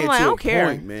 It came like, I to a don't care.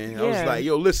 point, man. I was Yeah. like,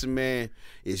 yo, listen, man.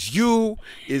 It's you,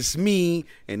 it's me,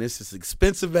 and it's this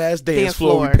expensive ass dance Dance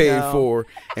floor we floor, paid no. for,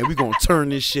 and we gonna turn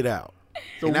this shit out.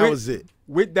 So and that was it.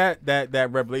 With that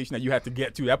revelation that you had to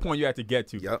get to, that point you had to get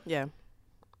to. Yep. Yeah.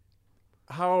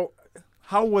 How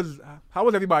was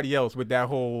everybody else with that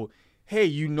whole, hey,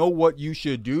 you know what you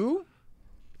should do?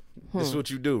 This is what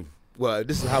you do. Well,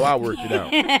 this is how I worked it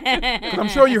out. 'Cause I'm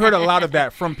sure you heard a lot of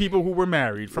that from people who were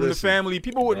married, from Listen, the family,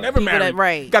 people who were never People married, that-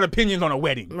 right. got opinions on a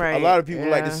wedding. Right. A lot of people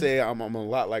like to yeah. say I'm a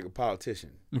lot like a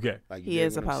politician. Okay. Like He dig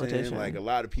is a what I'm saying? politician. Like a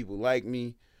lot of people like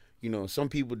me. You know, some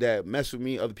people that mess with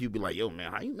me, other people be like, "Yo,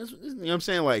 man, how you mess with this?" You know what I'm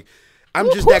saying? Like, I'm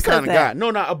just who that says kind of that? guy.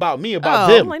 No, not about me, about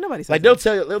Oh, them. like, nobody says Like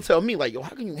that. they'll tell me like, "Yo,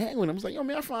 how can you hang with them?" I was like, "Yo,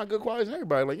 man, I find good qualities in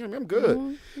everybody." Like, you know, I'm good.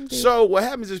 Mm-hmm. So what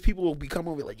happens is people will be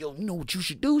coming over like, "Yo, you know what you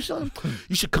should do, son?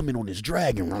 You should come in on this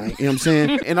dragon, right?" You know what I'm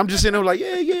saying? And I'm just sitting there like,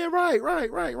 "Yeah,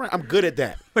 right. I'm good at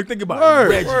that." Like, think about Word, it.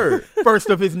 Reggie, word. first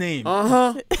of his name,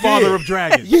 Uh-huh. father of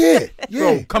dragons. Yeah.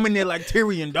 Bro, come in there like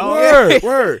Tyrion, dog.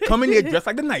 Word. Come in there dressed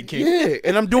like the Night King. Yeah,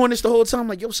 and I'm doing this the whole time.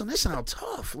 Like, yo, son, that sounds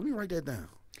tough. Let me write that down.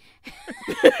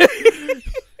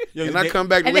 Yo, And I come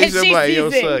back to And then Lisa, I'm she like, yo,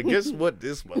 sees it. son, guess what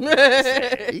this motherfucker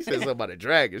said? He said something about a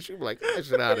dragon. She be like, get that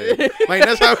shit out of here.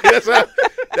 Like,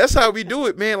 that's how we do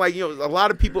it, man. Like, you know, a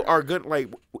lot of people are good, like,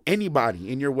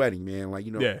 anybody in your wedding, man. Like,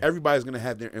 you know, Yeah. everybody's going to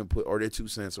have their input or their 2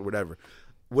 cents or whatever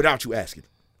without you asking.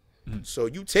 So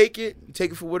you take it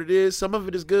for what it is. Some of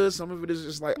it is good. Some of it is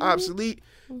just like obsolete.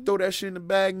 Throw that shit in the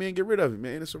bag, man. Get rid of it,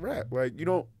 man. It's a wrap. Like, you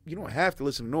don't have to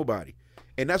listen to nobody.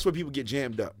 And that's where people get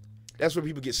jammed up. That's where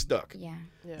people get stuck. Yeah.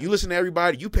 You listen to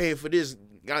everybody. You paying for this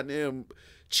goddamn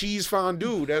cheese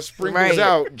fondue that sprinkles Right.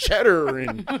 out cheddar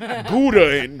and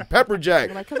Gouda and pepper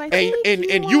jack, Like, 'cause I and think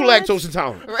and you you want- lactose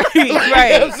intolerant. Right. You know what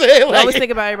I'm saying? I Like, always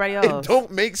think about everybody it else.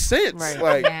 don't make sense. Right.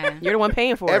 Like Yeah. You're the one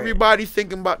paying for everybody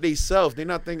thinking about themselves. They're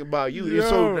not thinking about you. And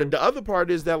so Yo. the other part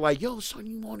is that like, yo, son,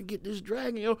 you want to get this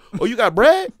dragon, yo? Oh, you got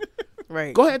bread? it.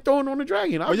 Right. Go ahead and throw it on the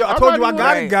dragon. Oh, yo, I told you I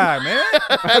got a guy, man.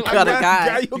 I got a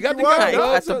guy. You You got the up. guy. I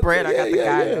got the bread. I got the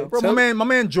guy. though. Bro, my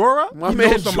man Jorah, My he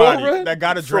man knows somebody Jorah that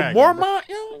got a from dragon. Mormont,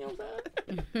 yo, you know what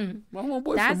I'm saying? My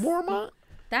homeboy That's- from Mormont.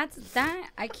 That's that.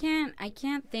 I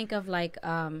can't think of like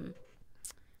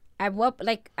at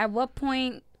what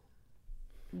point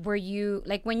were you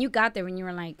like when you got there when you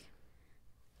were like,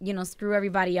 you know, screw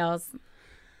everybody else.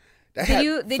 That Did hap-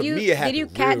 you for did you me, it did you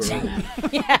happened catch? real early.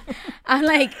 Yeah, I'm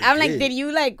like did. did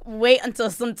you like wait until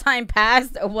some time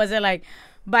passed or was it like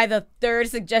by the third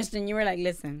suggestion you were like,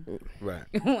 listen, Right.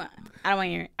 I don't want to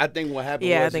hear it. I think what happened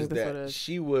Yeah, I was think is that's what it that is.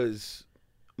 she was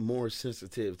more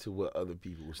sensitive to what other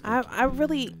people were thinking. I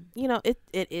really, you know, it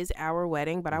is our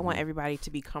wedding, but I want everybody to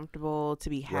be comfortable,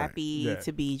 to be happy, Yeah.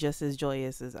 to be just as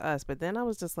joyous as us. But then I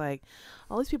was just like,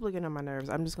 all these people are getting on my nerves.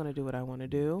 I'm just going to do what I want to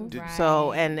do. Right.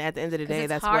 So, and at the end of the 'Cause day, it's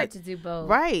that's hard what. to do both.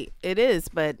 Right, it is.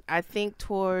 But I think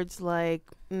towards like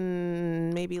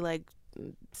maybe like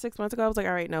 6 months ago, I was like,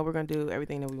 all right, no, we're going to do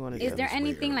everything that we want to do. Is there was way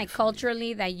anything early like for me.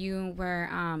 culturally that you were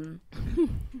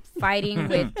fighting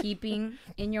with keeping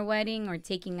in your wedding or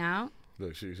taking out?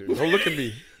 Look, don't look at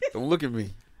me. Don't look at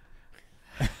me.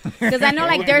 Because I know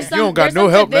like there's some, don't got there's no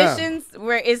some help now. traditions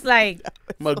where it's like,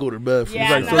 I'm gonna go to bed.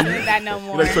 yeah, like, I'm so not you- doing that no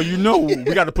more. Like, so you know we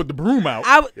got to put the broom out,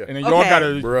 and then y'all okay. gotta.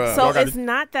 Bruh. So y'all gotta it's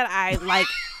not that I like.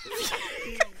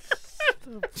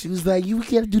 She was like, "You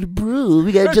gotta do the brew.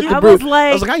 We gotta jump I the brew." was like-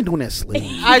 I was like, "I ain't doing that, slave."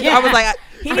 I was like,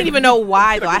 he didn't even know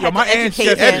why though. I Yo, had my to aunt educate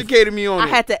just him. Educated me on I it.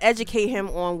 had to educate him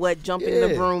on what jumping the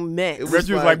Yeah. broom meant. It was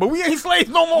Reggie was like- like, but we ain't slaves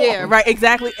no more. Yeah, right,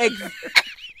 exactly,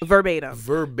 verbatim.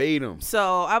 Verbatim.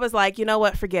 So I was like, you know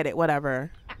what? Forget it.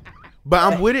 Whatever. But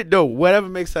I'm with it though. Whatever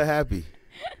makes her happy.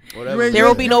 Whatever. ain't There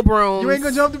will be no brooms. You ain't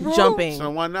gonna jump the broom? Jumping. So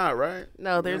why not, right?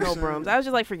 No, there's no brooms. I was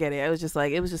just like, forget it. It was just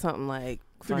something like.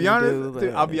 To fun be do, honest,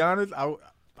 but- I'll be honest.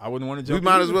 I wouldn't want to jump. We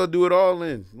might as either. well do it all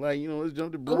in. Like, you know, let's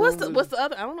jump the broom. What's the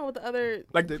other? I don't know what the other.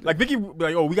 Like Vicky, be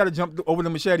like, oh, we got to jump over the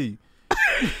machete.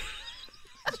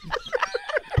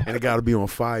 And it gotta be on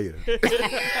fire.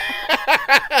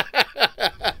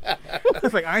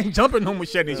 It's like I ain't jumping no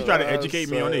machete. She tried to educate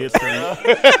me on the history.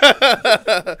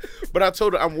 But I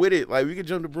told her I'm with it. Like, we can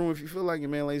jump the broom if you feel like it,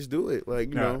 man. Let's do it. Like,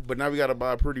 you Yeah. know. But now we gotta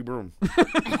buy a pretty broom.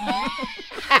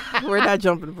 We're not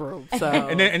jumping broom. So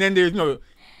And then there's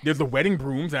there's the wedding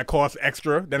brooms that cost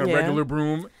extra than a Yeah. regular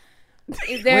broom.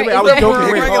 Is there? Wait, is I was there joking.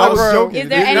 more- Wait, regular I was broom. joking. Is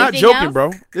there You're not anything joking, else?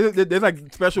 bro. There's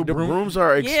like special The brooms. brooms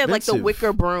are expensive. yeah, like the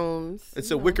wicker brooms.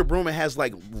 It's a wicker broom. It has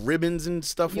like ribbons and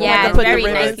stuff. on Yeah, it. it's put the very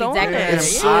ribbons nicely on there. decorated.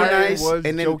 It's so I nice. was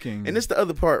and then, joking. And it's the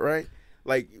other part, right?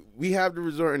 Like, we have the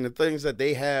resort and the things that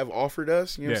they have offered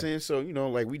us. You know what I'm Yeah. saying? So, you know,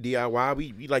 like, we DIY.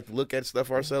 We like to look at stuff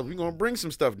ourselves. We're going to bring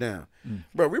some stuff down.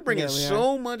 Bro, we're bringing Yeah, we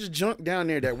so much junk down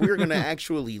there that we're going to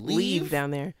actually Leave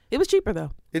down there. It was cheaper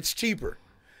though. It's cheaper.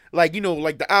 Like, you know,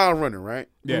 like the aisle runner, right?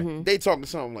 Yeah. They talking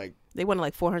something like, They wanted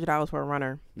like $400 for a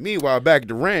runner. meanwhile, back at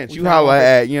the ranch, you We holla found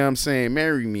at, you know what I'm saying,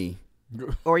 marry me.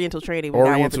 Oriental trading. We got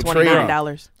one Oriental for trading.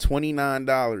 $29.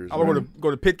 $29. I would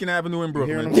go to Pitkin Avenue in You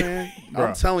hear what Brooklyn. I'm saying? I'm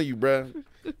Bruh. telling you, bro.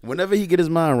 Whenever he get his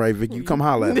mind right, Vic, you come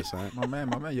holler at us. Right? My man,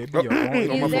 you be your own.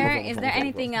 Is there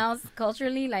anything else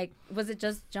culturally? Like, was it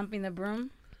just jumping the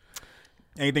broom?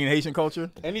 Anything in Haitian culture?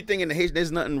 Anything in the Haitian,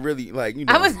 there's nothing really like, you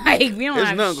know. I was like, we don't there's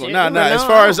have nothing. shit. Nah. As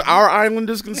far as our island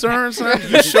is concerned, son,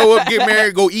 you show up, get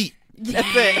married, go eat. That's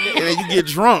it. And then you get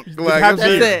drunk. Like, That's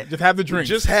it. Just have the drink.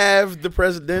 Just have the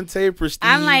Presidente prestige.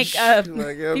 I'm like, you know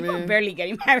people what I mean? barely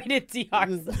getting married in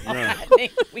TR, so I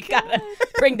think we gotta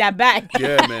bring that back.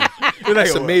 Yeah, man.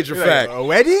 That's a major fact. A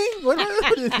wedding? What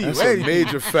is he? That's Wedding? a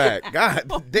major fact. God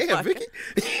damn, Vicky.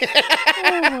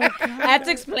 I had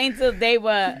to explain to they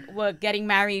what getting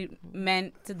married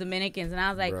meant to Dominicans, and I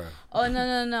was like, Bruh. oh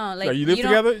no, like So you live don't-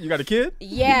 together? You got a kid?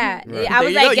 Yeah, Right. I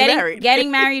was There you like, go, you married.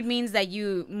 getting married means that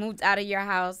you moved out of your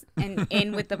house and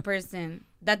in with the person.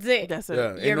 That's it. That's it.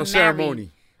 Yeah, ain't You're no married. ceremony.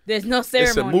 There's no It's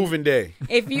ceremony. a moving day.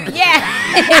 If you, Moving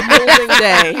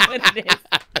day. What it is.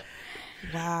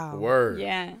 Wow. Word.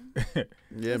 Yeah.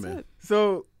 Yeah, man.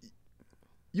 So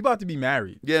you about to be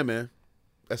married. Yeah, man.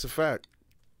 That's a fact.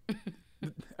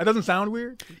 That doesn't sound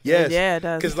weird? Yes. Yeah, it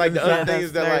does. Because like the Yeah, other it thing does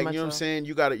is that very like, much you know what I'm so. saying,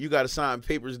 you gotta sign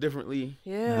papers differently.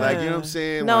 Yeah. Like, you know what I'm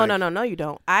saying? No, Like, no, you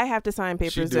don't. I have to sign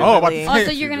papers. do. Oh, differently. about to Oh,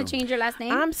 so you're gonna do. change your last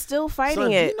name? I'm still fighting son,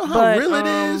 do it. you know how but, real it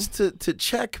is to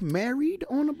check married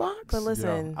on a box? But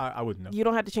listen, Yeah, I wouldn't know. you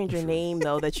don't have to change your name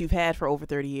though that you've had for over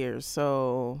 30 years.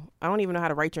 So I don't even know how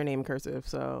to write your name in cursive.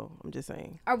 So I'm just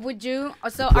saying. Or would you?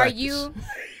 So are Practice. you?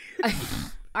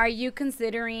 Are you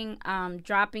considering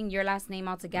dropping your last name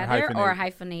altogether or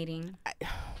hyphenating?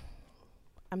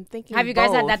 I'm thinking. Have you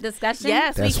guys had both. that discussion?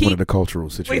 Yes, That's we one keep. of the cultural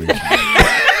situations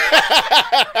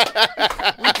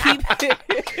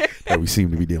that we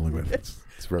seem to be dealing with.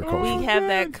 It's very cultural. We have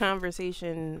that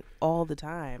conversation all the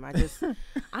time.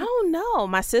 I don't know.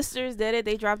 My sisters did it.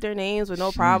 They dropped their names with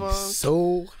no problem.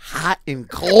 So hot and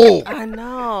cold. I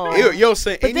know. Yo,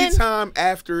 say But then- anytime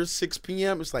after 6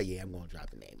 p.m., it's like, yeah, I'm gonna drop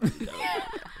the name.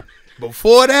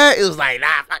 Before that, it was like, nah,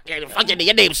 fuck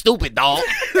your name stupid, dog.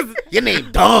 Your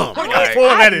name dumb. Like, Four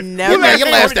letters. never-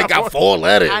 your last name got 4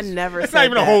 letters. I never. It's said not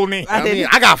even a that. whole name. I mean,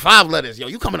 I got 5 letters. Yo,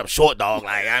 you coming up short, dog.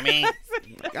 Like, I mean,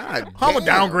 God How am I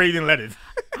damn. downgrading letters?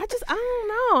 I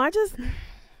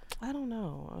don't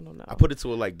know. I don't know. I put it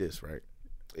to it like this, right?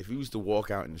 If we used to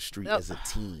walk out in the street as a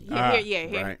team, Here.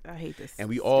 right. I hate this. and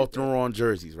we all throw on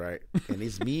jerseys, right? And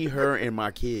it's me, her, and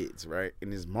my kids, right?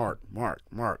 And it's Mark,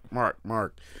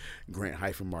 Grant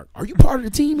hyphen Mark. Are you part of the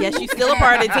team? Yes, anymore? she's still a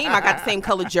part of the team. I got the same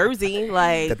color jersey.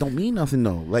 Like That don't mean nothing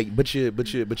though. Like, but your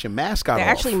mascot. they're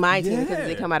off. actually my team because Yeah.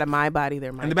 they come out of my body.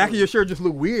 They're my. And the back of team. your shirt just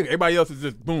look weird. Everybody else is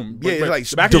just boom. Yeah, it's like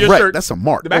the back of direct. your shirt. That's a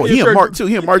Mark. the back Oh, of he your a shirt- Mark too.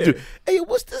 He a Mark Yeah. too. Hey,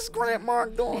 what's this Grant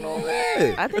Mark doing over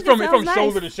there? I think It's from it sounds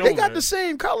shoulder nice. to shoulder. They got the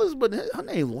same colors, but her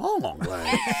name long.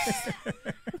 Like,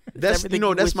 that's everything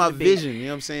you that's wish my it to be. vision. You know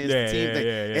what I'm saying? It's Yeah, the team yeah, thing.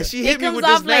 yeah, yeah. And she It hit me comes with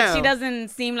off this like now. she doesn't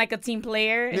seem like a team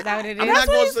player. Is that what it is? I'm not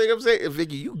gonna say. I'm saying,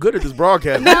 Vicky, you good at this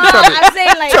broadcast. No, You trying to- I'm saying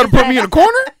like. trying to put me in a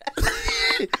corner?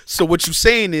 So what you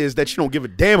saying is that you don't give a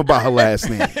damn about her last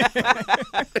name.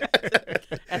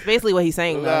 That's basically what he's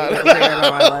saying. Nah, Though. He doesn't care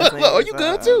about my last name, oh, you so,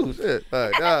 good too? Shit.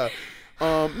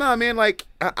 Nah, man. Like,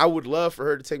 I would love for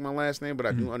her to take my last name, but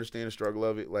I do understand the struggle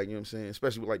of it. Like, you know what I'm saying?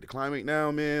 Especially with like the climate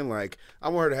now, man. Like, I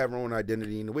want her to have her own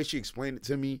identity, and the way she explained it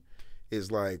to me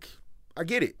is like, I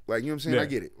get it. Like, you know what I'm saying? Yeah. I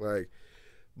get it. Like,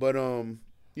 but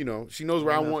you know, she knows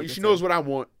where I I know want. what She you're knows what I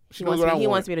want. She knows what I want. He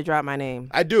wants me to drop my name.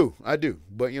 I do. But you know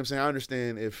what I'm saying? I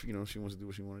understand if, you know, she wants to do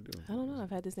what she want to do. I don't know. I've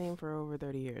had this name for over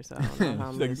 30 years, so I don't know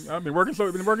how She's much. like, I've been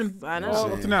working I know.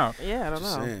 all up to now. Yeah, I don't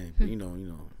Just know. saying, you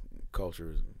know,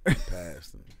 culture is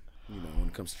past, and you know, when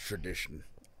it comes to tradition.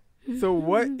 So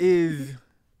what is?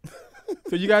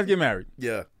 So you guys get married.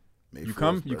 Yeah, May You 4th,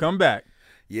 come brother. back.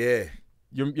 Yeah,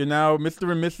 You're now Mr.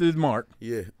 and Mrs. Mark.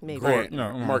 yeah. Maybe. Grant, You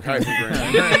know, Mark hyphen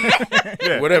Grant.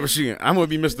 Yeah. Whatever I'm gonna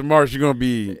be Mr. Marsh. You're gonna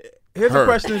be. Here's her. a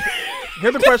question.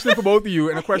 Here's a question for both of you,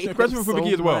 and a question for so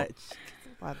Vicky as well. much.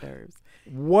 My nerves.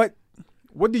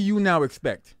 What do you now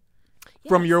expect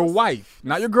from your wife,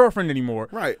 not your girlfriend anymore?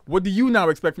 Right. What do you now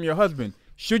expect from your husband?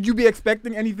 Should you be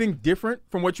expecting anything different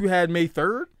from what you had May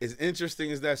 3rd? As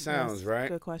interesting as that sounds, Yes, right?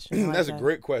 good question. I like That's a that.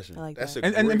 great question. I like That's that.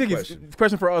 a And great Vicky, question. it's a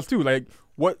question for us too. Like,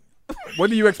 what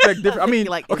do you expect different? I mean,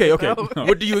 Like, okay.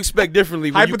 What do you expect differently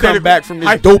when you come Hypothetically- back from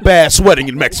this dope ass wedding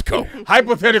in Mexico?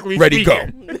 Hypothetically Ready, go.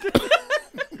 speaking,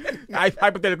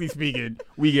 hypothetically speaking,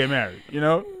 we get married. You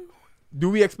know, do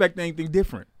we expect anything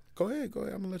different? Go ahead. I'm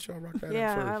gonna let y'all rock that out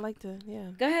Yeah, first. I like to. Yeah.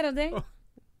 Go ahead, O'Day.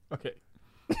 Okay.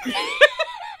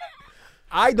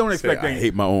 I don't expect I anything.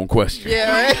 hate my own question.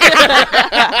 Yeah.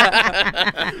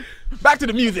 Back to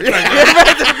the music.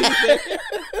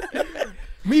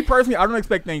 Me personally, I don't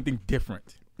expect anything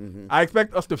different. Mm-hmm. I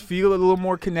expect us to feel a little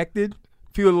more connected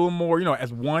feel a little more,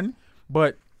 as one,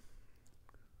 but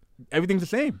everything's the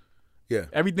same. Yeah.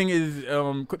 Everything is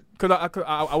because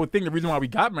I would think the reason why we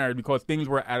got married because things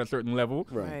were at a certain level,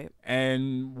 Right.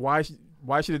 and why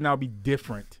should it now be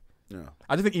different? Yeah.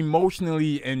 I just think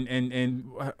emotionally and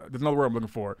there's another word I'm looking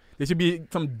for. There should be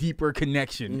some deeper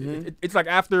connection. It's like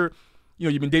after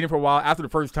you've been dating for a while. After the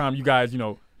first time, you guys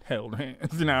held hands.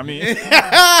 You know what I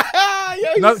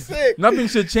mean? Yo, sick. Nothing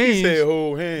should change. Say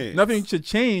hold hands. Nothing should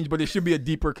change, but there should be a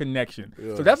deeper connection.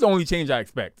 Yeah. So that's the only change I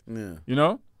expect. Yeah. You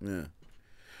know? Yeah.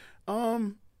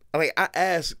 Like I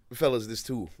asked fellas this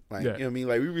too. Like, Yeah. you know what I mean?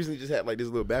 Like we recently just had like this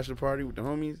little bachelor party with the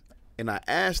homies, and I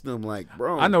asked them like,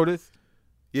 bro. I noticed.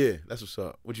 Yeah, that's what's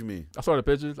up. What you mean? I saw the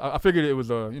pictures. I figured it was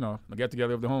a get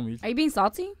together of the homies. Are you being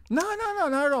salty? No, not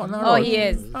at all. Not at Oh, all. he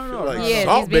is. Not at all. Like He is.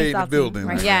 Salt He's being Bay in the salty. building.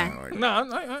 Right, right yeah. now.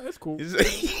 Like, No, it's cool. Good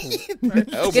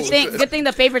thing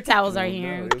the paper towels are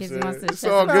here No, because he wants to. it's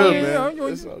shed all some good, tears. man. You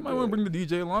It's all might want to bring the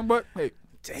DJ along, but hey,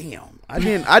 damn. I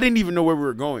didn't even know where we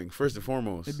were going. First and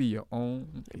foremost. it be your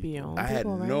own. It'd be your own I had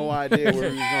people, right? no idea where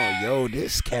we was going. Yo,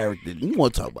 this character. You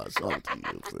want to talk about something?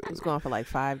 It was going for like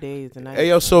 5 days and Hey,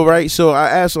 yo, so I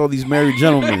asked all these married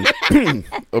gentlemen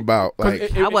about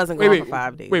like, I wasn't going for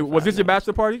 5 days. Wait, was this your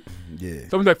bachelor party? yeah,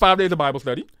 So it was like 5 days of Bible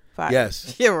study, 5.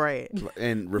 yes, You're right.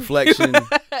 and reflection.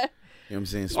 You know what I'm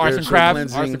saying? arts and Spiritual crafts,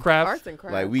 cleansing. arts and crafts, Arts and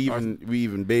crafts. Like we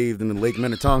even bathed in the Lake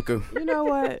Minnetonka, You know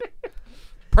what?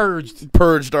 purged,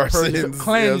 purged our Purged, sins,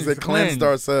 cleansed, cleansed cleansed.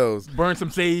 ourselves. burned some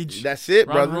sage. That's it, around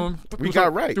the brother. room, We threw got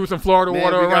some- right. Threw some Florida Man,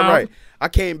 water we around. got right. I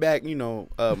came back,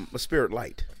 a spirit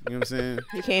light. You know what I'm saying?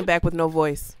 He came back with no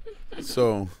voice.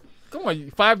 So Come on,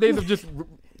 5 days of just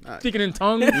speaking in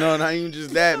tongues. no, not even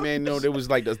just that, man. No, there was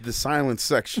like the silence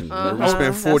section. where we Uh-huh.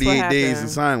 spent That's what 48 days in happened.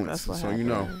 silence. That's what So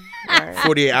happened. Right.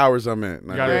 48 hours I meant.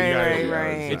 You gotta- you gotta-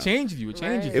 Right. It changes you. It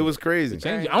changes Right. you. It was crazy. It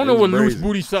changes you. Right. I don't It know what was loose crazy.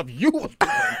 booty stuff you was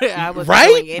doing. I was Right?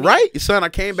 doing any- Right? Son, I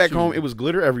came back home. It was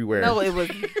glitter everywhere. No, it was.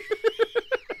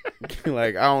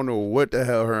 Like, I don't know what the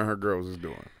hell her and her girls is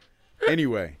doing.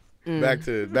 Anyway, back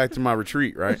to my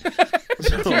retreat, right?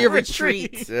 To your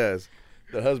retreat. Yes.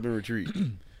 The husband retreat.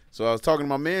 So I was talking to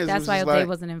my man. That's why was O'Day like,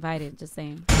 wasn't invited. Just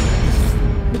saying.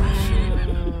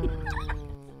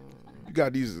 you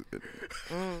got these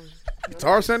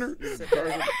Guitar Center?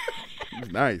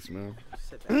 Nice,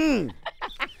 man.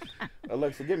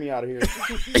 Alexa, get me out of here.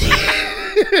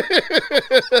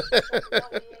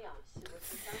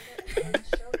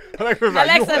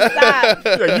 Alexa, stop.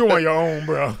 Yeah, you on your own,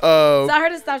 bro. Tell her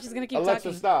to stop. She's gonna keep Alexa,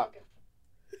 talking. stop.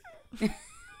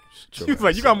 She was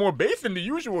like, you got more bass than the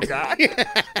usual guy.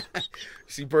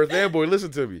 See, Perth and boy,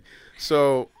 listen to me.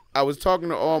 So I was talking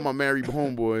to all my married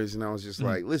homeboys, and I was just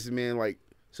like, listen, man, like,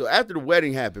 so after the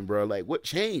wedding happened, bro, like, what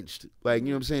changed? Like, you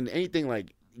know what I'm saying? Anything,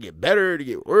 like, get better, to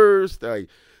get worse? Like,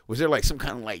 was there, like, some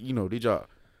kind of, like, did y'all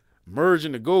merge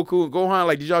into Goku and Gohan?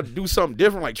 Like, did y'all do something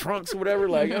different, like Trunks or whatever?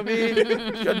 Like, you know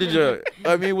what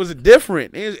I mean? Was it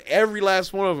different? It was every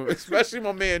last one of them, especially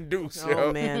my man Deuce. Oh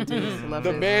yo. man, dude, love the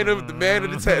it. man of the man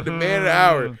of the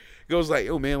hour goes like,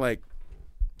 yo, man, like,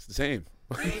 it's the same.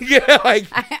 Yeah, like,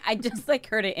 I just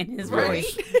heard it in his Right.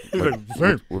 voice. He's like,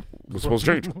 same. what's supposed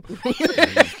to change?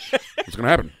 What's gonna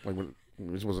happen? Like,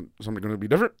 this wasn't something gonna be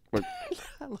different. Like,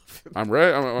 I'm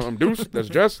Red. I'm Deuce. That's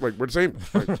Jess. Like, we're the same.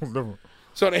 Like,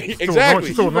 so exactly.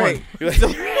 She's so annoying.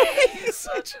 He's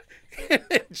such.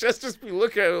 just be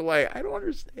looking at her like, I don't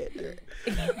understand that.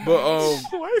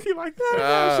 But Why is he like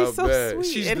that? She's so man, sweet.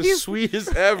 she's And the he's-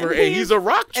 sweetest ever, and and he's a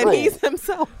rock troll. And he's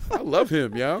himself. I love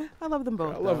him, yo. I love them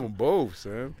both. I love though. them both,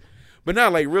 son. But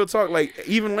not like real talk. Like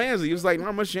even Lansley, it was like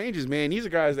not much changes, man. These are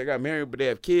guys that got married, but they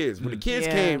have kids. When the kids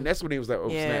Yeah. came, that's when they was like, oh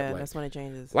Yeah, snap, like that's when it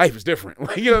changes. life is different.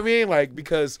 Like, you know what I mean? Like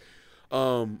because a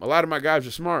lot of my guys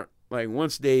are smart. Like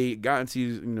once they got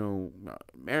into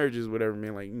marriages, whatever,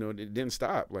 man. Like they didn't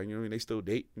stop. Like they still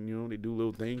date. They do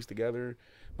little things together.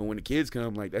 But when the kids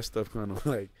come, like that stuff kind of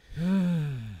like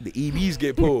the EBs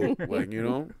get pulled. Like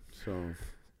so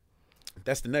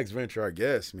that's the next venture, I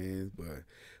guess, man. But we're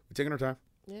taking our time.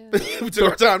 Yeah. We took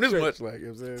our time this much, like you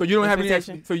know what I'm saying. So you don't have any.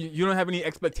 Expectation. So you don't have any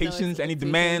expectations, any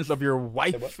demands of your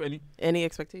wife? Any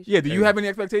expectations? Yeah. Do you have any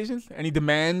expectations? Any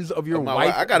demands of your My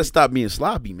wife? I gotta stop being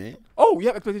sloppy, man. Oh, you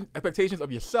have expectations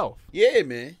of yourself. Yeah,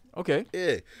 man. Okay.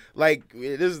 Yeah, like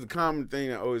this is the common thing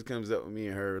that always comes up with me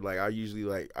and her. Like I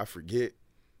usually I forget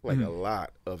a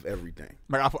lot of everything.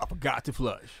 Like I forgot to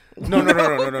flush. No,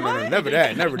 never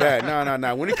that.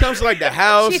 No. When it comes to like the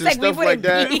house She's and like, we stuff like wouldn't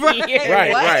that, be here.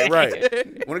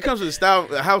 right. When it comes to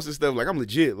the house and stuff, like I'm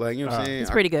legit. Like you know what I'm saying.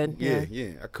 It's pretty good.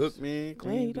 Yeah. I cook, man.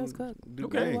 Clean, Yeah, he does cook. Do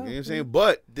Okay. thing, you know what I'm saying?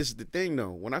 But this is the thing, though.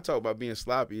 When I talk about being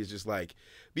sloppy, it's just like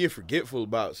being forgetful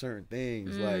about certain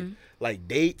things, like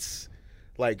dates.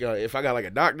 Like if I got like a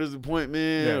doctor's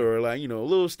appointment or like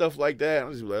little stuff like that,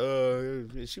 I'm just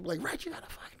like, she be like, right, you gotta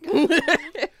fucking go.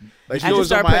 Like I she just was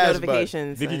start on my putting ass, but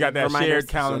notifications. Vicky and got that reminders. shared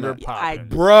calendar I- popping.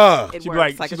 bruh. It She be works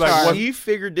like- like she a be like, charm. what? She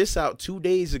figured this out 2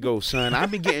 days ago, son. I've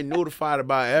been getting notified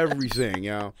about everything,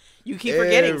 yo. You keep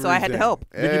forgetting, so I had to help.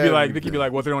 Vicky be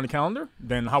like, was it on the calendar?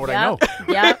 Then how would I know?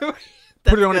 Yeah.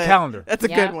 Put it on the good. calendar. That's a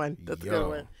Yeah. good one. That's a Yo. good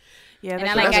one. Yeah, And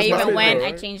that's I like that's I just my even went.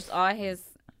 favorite. I changed all his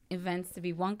events to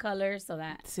be one color so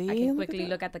that I See? can Look quickly at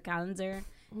look at the calendar.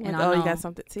 Like, And oh, I'll you know. got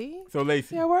something. See? So Lacey,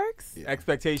 See how it works?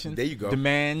 expectations. There you go.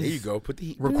 Demands. There you go. Put the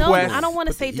heat. Request. No, I don't want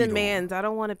to Put the say heat on. demands. I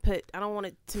don't want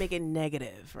it to make it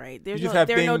negative, right? There's You just no, have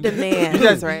there are no things- demands, you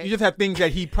just, right? You just have things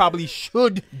that he probably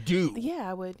should do. Yeah,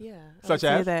 I would. Yeah, I Such would say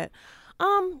as? that.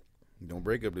 Don't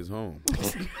break up this home.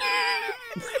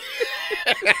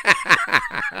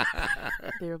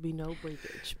 There will be no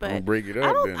breakage, but Don't break it up.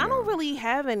 I don't. then, I don't really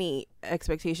have any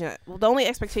expectation. Well, the only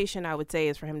expectation I would say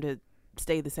is for him to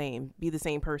stay the same, be the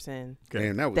same person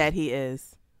Damn, that he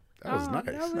is. that was nice.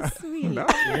 That was sweet. No.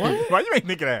 Why you ain't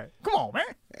think of that? Come on, man.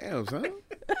 Damn, son.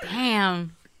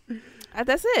 Damn.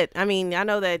 That's it. I mean, I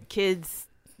know that kids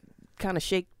kind of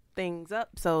shake things up,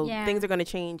 so Yeah. things are going to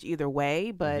change either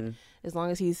way. But Mhm. as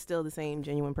long as he's still the same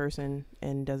genuine person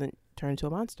and doesn't turn into a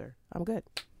monster, I'm good.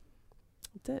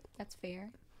 That's it. That's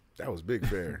fair. That was big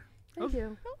fair. Thank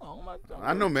you. Oh my God.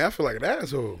 I know, man. I feel like an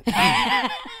asshole.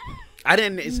 I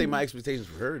didn't say my expectations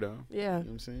for her, though. Yeah. You know what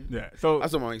I'm saying? Yeah. So I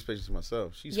said my expectations for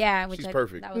myself. She's Which she's I-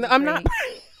 perfect. that was No, I'm not.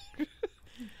 great.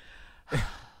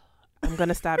 I'm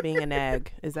gonna stop being a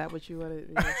nag. Is that what you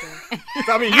wanted to say?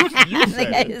 I mean, you Look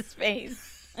said at it. his face.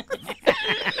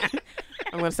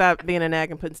 I'm gonna stop being a nag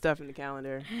and putting stuff in the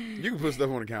calendar. You can put stuff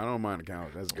on the count. I don't mind the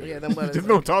count. That's good. Yeah, them buttons. Just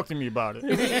don't talk to me about it.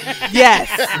 Yes,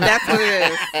 that's what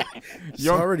it is. It's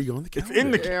Yo, already on the It's calendar.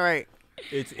 in the. Yeah, right.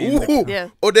 It's in the. Ooh. Yeah.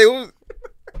 Oh, they was.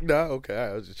 No, okay.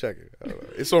 I was just checking. I don't know.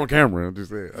 It's on camera. I'm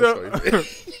just saying. That's all you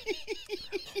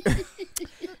said.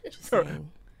 So,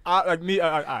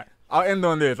 I'll end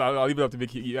on this. I'll leave it up to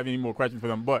Vicky. You have any more questions for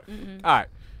them? But all right,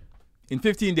 in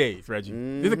 15 days, Reggie.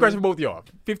 This is a question for both of y'all.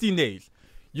 15 days,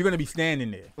 you're gonna be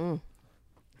standing there.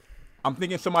 I'm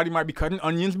thinking somebody might be cutting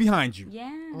onions behind you Yeah.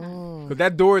 because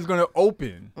that door is gonna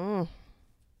open,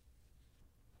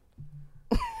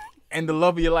 and the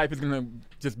love of your life is gonna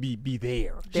just be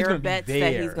there. She's There are gonna be bets that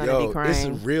there. he's gonna be Yo,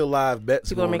 crying. it's real live bets.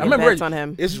 People are going making on. remember bets on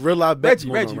him. It's real live bets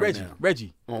going on right now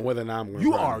Reggie. on whether or not I'm going.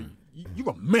 You are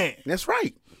a man. That's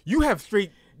right. You have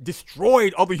straight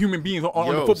destroyed other human beings on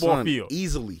Yo, the football son, field,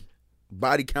 easily.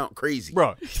 Body count crazy.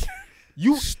 bro.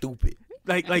 You Stupid.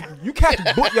 like you catch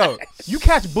you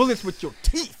catch bullets with your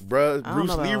teeth. Bruh, don't Bruce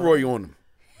know about Leroy on him.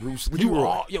 Bruce You Leroy.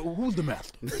 are, who's the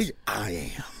master?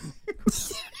 I am.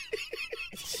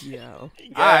 Yo. All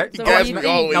right. So All what right, do you now-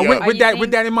 think? now, Are with you that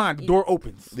think- in mind, the door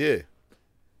opens. Yeah.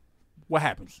 What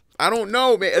happens? I don't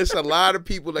know, man. It's a lot of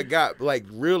people that got like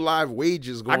real live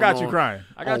wages going I on. got you crying.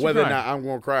 I got on you whether crying. or not I'm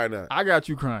going to cry or not. I got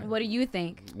you crying. What do you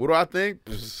think? What do I think?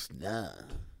 Just, nah.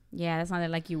 Yeah, that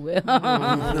sounded like you will.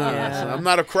 Yeah. I'm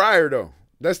not a crier though.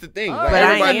 That's the thing. All Like, right.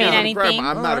 everybody But I thinks ain't I'm a crier, anything. but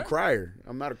I'm All not a right. crier.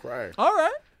 I'm not a crier. All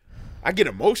right. I get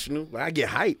emotional. Like, I get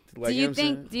hyped. Like, do you you know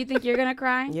think? Do you think you're gonna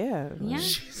cry? Yeah. Yeah.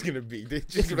 she's gonna be?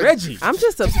 It's Reggie. I'm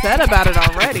just upset about it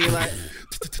already. Like,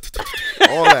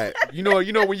 all that. You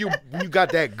know when you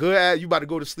got that good ass, you about to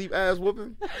go to sleep ass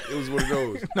whooping. It was one of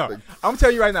those. No, Like, I'm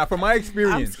telling you right now, from my I'm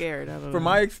experience, scared. I don't know. from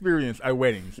my experience at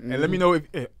weddings, and let me know if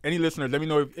any listeners, let me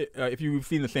know if you've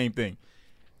seen the same thing.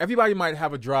 Everybody might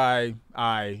have a dry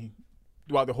eye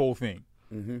throughout the whole thing,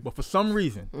 but for some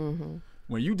reason,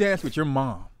 when you dance with your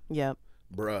mom, Yep.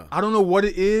 bruh. I don't know what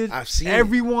it is. I've seen it.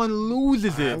 everyone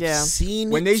loses it Yeah. Seen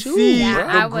when it they too, see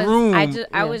Yeah, the groom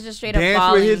I was just straight up dance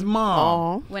bawling with his mom.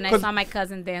 Oh. when I 'Cause- saw my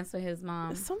cousin dance with his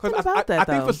mom. Something Because about that I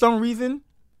think though. for some reason,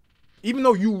 even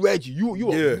though you Reggie, you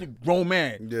Yeah. a grown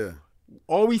man, Yeah.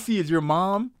 all we see is your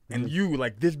mom and you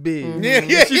like this big. Yeah.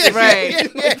 Right.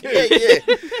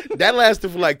 Yeah. That lasted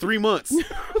for like 3 months.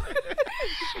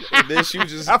 And then she was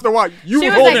just After a while, you She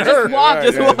was was holding like, her. just walk,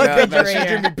 just walk. Now she refrigerator.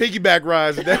 give me piggyback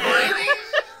rides.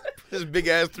 This big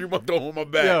ass 3-month-old on my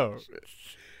back. Yo.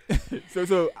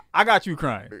 So I got you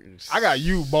crying. I got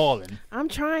you bawling. I'm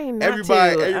trying not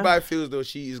Everybody, to. everybody feels though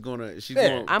she's gonna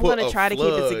I'm put gonna a try to keep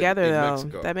it flood together in though.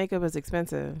 Mexico. That makeup is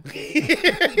expensive.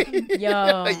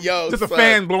 Yo. Yo, Just a son,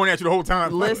 fan blowing at you the whole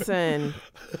time. Listen,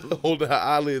 holding her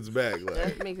eyelids back. Like,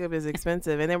 that makeup is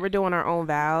expensive, and then we're doing our own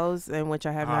vows, in which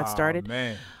I have not Aw, started.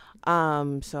 Man.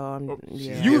 So I'm.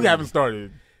 Yeah. You haven't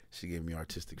started. she gave me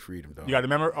artistic freedom though. You got to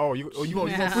remember. Oh, you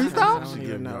gonna I freestyle? don't She even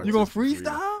gave me know. You gonna artistic freedom.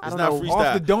 freestyle? I It's don't not know. freestyle.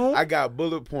 Off the dome? I got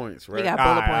bullet points, right? You got Ah,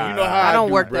 bullet points. You know how I don't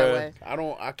do, work bruh. that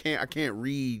way. I can't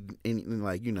read anything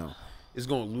like, you know. it's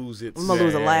gonna lose its. I'm gonna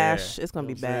lose a yeah, lash. It's gonna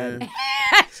You be know what I'm bad.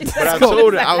 saying? But I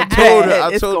told her, I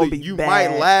It's told gonna her, be you bad.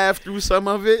 might laugh through some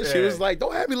of it. She Yeah. was like,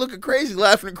 don't have me looking crazy,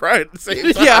 laughing and crying at the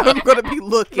same time. Yeah, I'm gonna be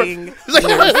looking.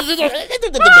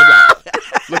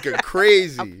 Looking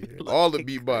crazy. All the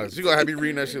beatbox. She gonna have me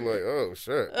reading that shit like, oh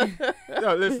shit.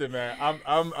 Yo, listen, man.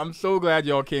 I'm so glad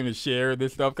y'all came to share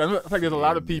this stuff. 'Cause I feel like there's a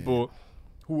lot of people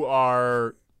who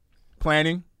are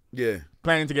planning Yeah.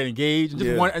 to get engaged, and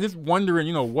just Yeah. just wondering,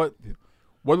 you know, what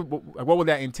would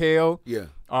that entail? Yeah.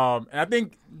 And I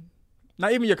think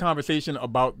not even your conversation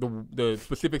about the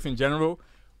specifics in general,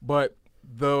 but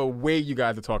the way you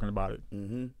guys are talking about it.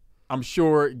 Mm-hmm. I'm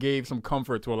sure it gave some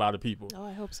comfort to a lot of people. Oh,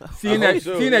 I hope so. Seeing I that hope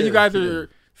so, you yeah, guys yeah. are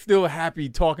still happy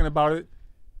talking about it,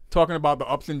 talking about the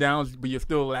ups and downs, but you're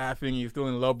still laughing, you're still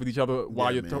in love with each other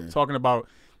while Yeah, you're man. talking about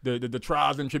the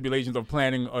trials and tribulations of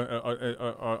planning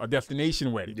a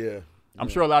destination wedding. Yeah. I'm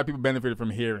sure a lot of people benefited from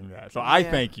hearing that. So I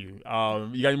Yeah. thank you.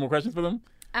 You got any more questions for them?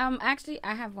 Actually,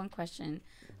 I have one question.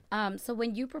 So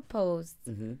when you proposed,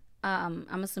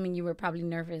 I'm assuming you were probably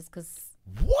nervous because.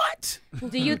 What?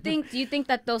 Do you think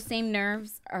that those same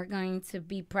nerves are going to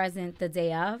be present the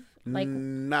day of? Like,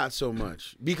 Not so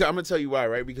much. Because I'm gonna tell you why,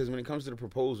 right? Because when it comes to the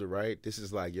proposal, right, this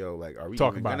is like, yo, like, are we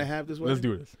Talk even about gonna it. have this wedding? Let's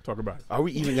do this. Talk about it. Are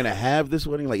we even gonna have this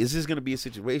wedding? Like, is this gonna be a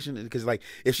situation? Because, like,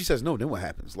 if she says no, then what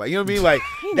happens? Like, you know what I mean? Like,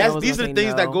 knows these are the when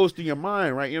things they that know. goes through your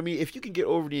mind, right? You know what I mean? If you can get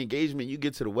over the engagement, you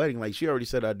get to the wedding. Like, she already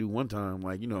said I do one time.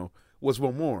 Like, you know, what's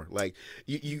one more? Like,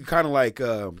 you kind of like,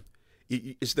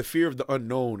 it's the fear of the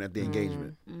unknown at the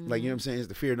engagement. Like, you know what I'm saying? It's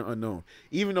the fear of the unknown.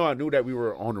 Even though I knew that we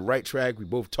were on the right track, we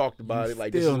both talked about it.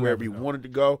 Like, this is still where never we know. wanted to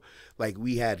go. Like,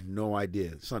 we had no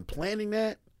idea. Son, planning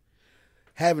that,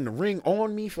 having the ring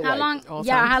on me for how like long? all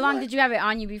Yeah, time. how long did you have it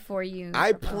on you before you?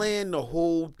 I proposed? planned the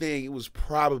whole thing. It was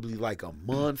probably like a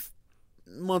month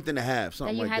and a half, that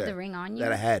something you like had that. the ring on you.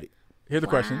 That I had it. Here's the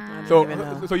question. Wow. So, I didn't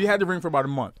even know. so you had the ring for about a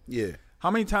month. Yeah,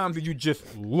 How many times did you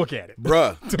just look at it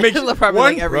bruh. to make sure, Probably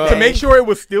one, like every to day. make sure it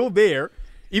was still there,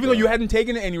 even though Bruh. you hadn't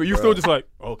taken it anywhere? You still just like,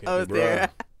 okay, Oh, it's Bruh. there.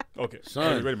 okay,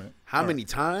 Son, wait a minute. How many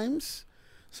times?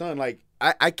 Son, like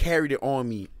I carried it on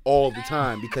me all the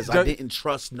time because I Just- didn't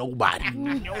trust nobody.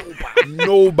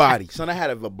 Nobody. Son, I had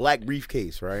a black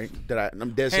briefcase, right? I'm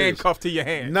dead serious. Handcuffed to your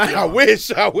hand. Nah, I wish.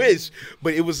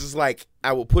 But it was just like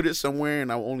I would put it somewhere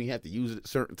and I would only have to use it at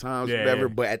certain times, Yeah. whatever.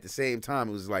 But at the same time,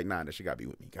 it was like, nah, that shit gotta be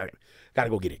with me. Gotta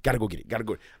go get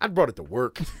it. I brought it to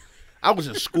work. I was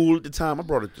in school at the time. I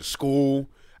brought it to school.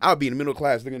 I would be in the middle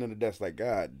class looking at the desk like,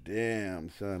 God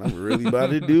damn, son, I'm really about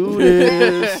to do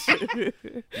this. You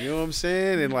know what I'm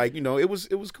saying? And like, you know, it was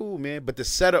cool, man. But the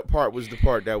setup part was the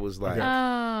part that was like,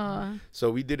 Oh, so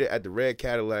we did it at the Red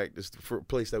Cadillac. This is the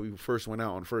place that we first went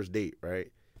out on the first date,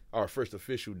 right? Our first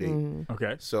official date.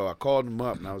 Okay. So I called him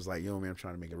up and I was like, yo, man, I'm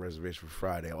trying to make a reservation for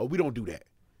Friday. Oh, we don't do that.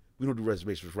 We don't do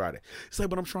reservations for Friday. It's like,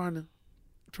 but I'm trying to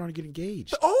get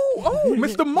engaged. Oh,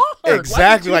 Mr. Mark.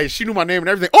 Exactly. Like, she knew my name and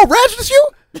everything. Oh, Raj, this you?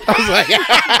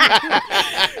 I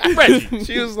was like, Reggie.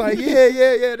 she was like,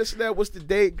 yeah, this and that. What's the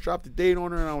date? Dropped the date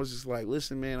on her. And I was just like,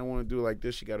 listen, man, I want to do it like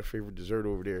this. She got a favorite dessert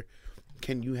over there.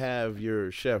 Can you have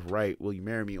your chef write, will you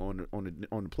marry me on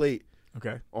the plate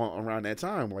Okay. around that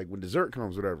time? Like when dessert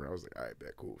comes, whatever. I was like, all right,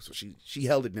 bet, cool. So she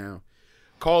held it down.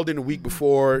 Called in a week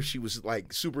before. She was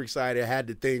like super excited. Had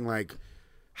the thing like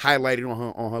highlighted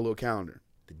on her little calendar.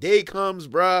 The day comes,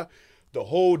 bruh. The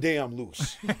whole day I'm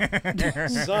loose.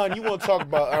 Son, you want to talk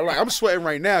about, like, I'm sweating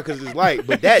right now because it's light.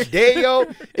 But that day, yo,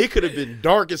 it could have been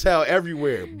dark as hell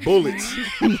everywhere. Bullets.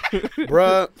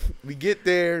 Bruh, we get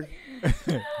there.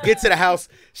 Get to the house.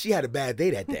 She had a bad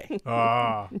day that day.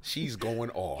 She's going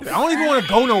off. I don't even want to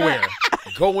go nowhere.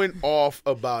 Going off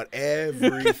about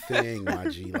everything, my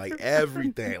G. Like,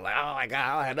 everything. Like, oh, my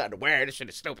God, I had nothing to wear. This shit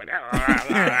is stupid.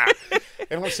 And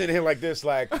I'm sitting here like this,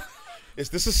 like, is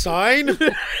this a sign?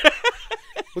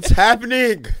 What's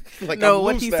happening? Like, No, I'm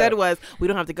what loose he now. said was, we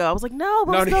don't have to go. I was like, no,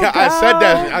 we'll No, still yeah, go.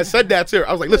 I said that too.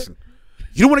 I was like, listen,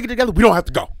 you don't want to get together? We don't have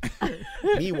to go.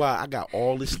 Meanwhile, I got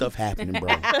all this stuff happening,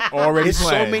 bro. Already There's so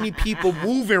planned. many people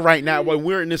moving right now while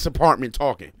we're in this apartment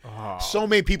talking. So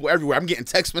many people everywhere. I'm getting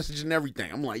text messages and everything.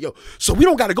 I'm like, yo, so we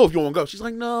don't got to go if you don't want to go. She's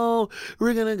like, no,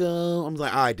 we're going to go. I'm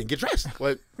like, all right, then get dressed.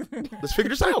 Like, let's figure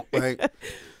this out. Like, I'm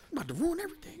about to ruin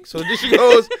everything. So then she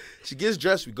goes, she gets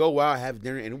dressed. We go out, have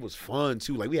dinner, and it was fun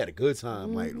too. Like, we had a good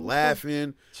time, like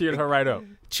laughing. Cheered her right up.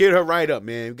 Cheered her right up,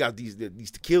 man. We got these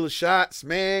tequila shots,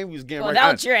 man. We was getting well, right.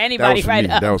 don't cheer anybody right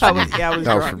up. That was for me. Yeah, I was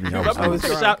That was for drunk. me. I was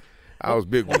drunk. I was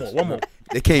big. One more.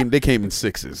 They came in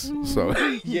sixes. So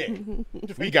yeah,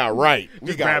 we got right. We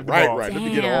Just got grab the right. ball. Let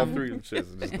me get all Damn. three of them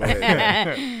shits and just go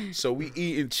ahead. So we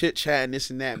eating, chit chatting, this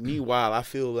and that. Meanwhile, I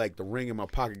feel like the ring in my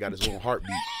pocket got its own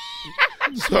heartbeat.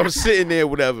 So I'm sitting there,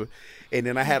 whatever. And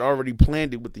then I had already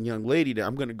planned it with the young lady that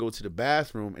I'm going to go to the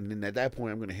bathroom. And then at that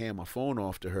point, I'm going to hand my phone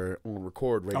off to her on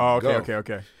record, ready Oh, to go.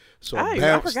 okay. So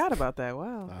I forgot about that.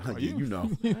 Wow. you know.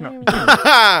 You know.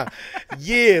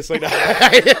 Yeah.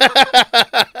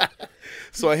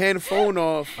 So I hand the phone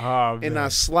off Oh, and man. I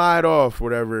slide off,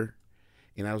 whatever.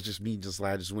 And I was just me,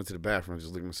 I just went to the bathroom,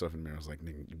 just looked at myself in the mirror. I was like,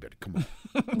 nigga, you better come on.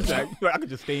 I could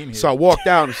just stay in here. So I walked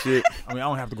out and shit. I mean, I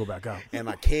don't have to go back out. And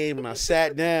I came and I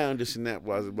sat down, this and that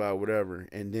was about whatever.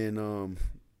 And then,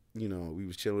 you know, we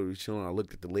was chilling. I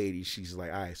looked at the lady. She's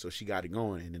like, all right, so she got it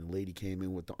going. And then the lady came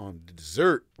in with the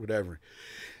dessert, whatever.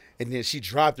 And then she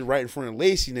dropped it right in front of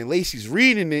Lacey. And then Lacey's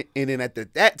reading it. And then at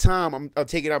that time, I'll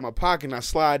take it out of my pocket and I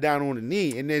slide down on the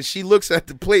knee. And then she looks at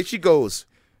the plate. She goes,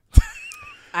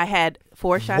 I had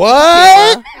 4 shots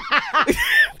what? of tequila.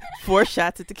 4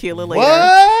 shots of tequila later.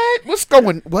 What? What's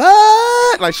going?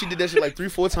 What? Like she did that shit like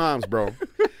 3-4 times, bro.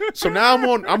 So now I'm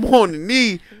on the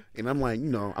knee, and I'm like, you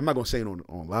know, I'm not gonna say it on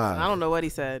live. I don't know what he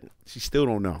said. She still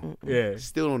don't know. Yeah.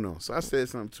 Still don't know. So I said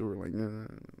something to her like, nah.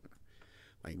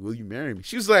 Like, will you marry me?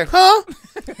 She was like, huh?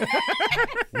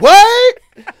 What?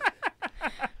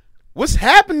 What's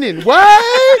happening?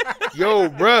 What? Yo,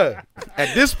 bruh.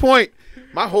 At this point,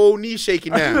 my whole knee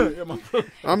shaking now.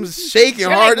 I'm shaking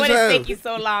hard as hell. Take you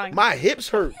so long? My hips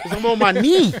hurt because I'm on my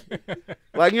knee.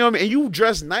 Like, you know what I mean? And you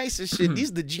dress nice and shit. These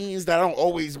are the jeans that I don't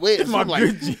always wear. So I'm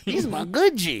like, these are my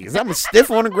good jeans. I'm a stiff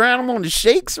on the ground. I'm on the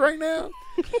shakes right now.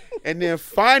 And then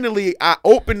finally, I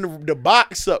opened the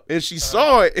box up and she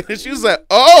saw it. And she was like,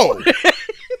 oh.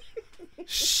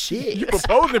 Shit. You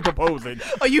proposing.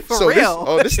 Oh, you for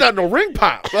real? This not no ring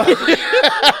pop.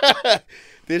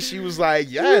 Then she was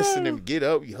like, yes. And then we get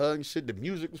up, we hug and shit. The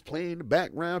music was playing in the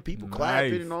background. People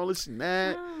clapping and all this and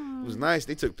that. It was nice.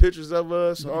 They took pictures of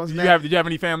us. All Did that. you have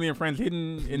any family and friends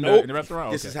hidden in, Nope. the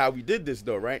restaurant? This Okay. is how we did this,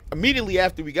 though, right? Immediately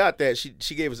after we got that,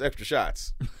 she gave us extra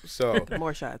shots. So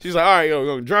More shots. she's like, all right,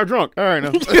 yo, drive drunk. All right,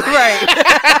 now.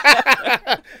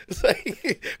 Right. It's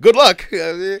like, good luck. You know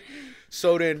what I mean?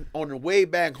 So then on the way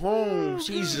back home,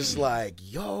 she's just like,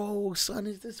 yo, son,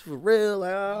 is this for real?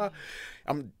 Like,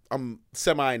 I'm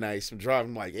semi-nice. I'm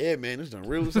driving. I'm like, yeah, man, this done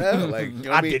real as hell. Like, you know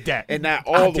what I mean? did that. And now I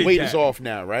all the did weight that. is off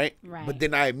now, right? Right. But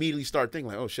then I immediately start thinking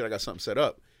like, oh shit, I got something set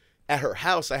up. At her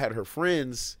house, I had her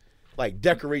friends like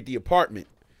decorate the apartment.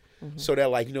 So that,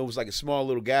 like, you know, it was like a small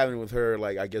little gathering with her,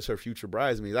 like, I guess her future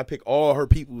bridesmaids. I picked all her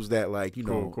peoples that, like, you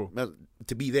know, Cool.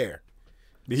 to be there.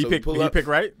 Did he So we pick? pull Did he up. pick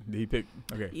right? Did he pick?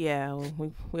 Okay. Yeah,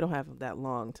 we don't have that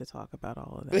long to talk about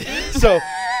all of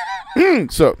that.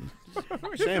 So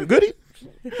Sam Goody.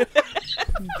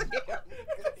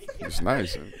 It's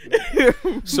nice.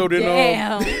 So then,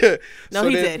 Damn. No, so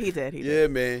he then- did. Yeah,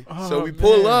 man. Oh, So we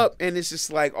pull man. up, and it's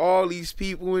just like all these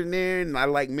people in there, and I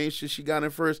like made sure she got in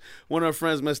first. One of her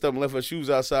friends messed up and left her shoes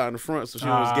outside in the front, so she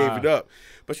almost gave it up.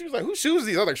 But she was like, "Whose shoes are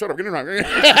these?" I was like, "Shut up, get inside,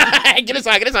 get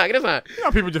inside, get inside, get inside." You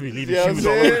know, people just be leaving You know what I'm shoes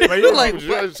all over the saying? place.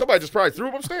 You're Like, somebody just probably threw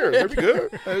them upstairs. That'd be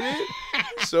good. I mean,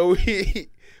 so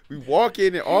we walk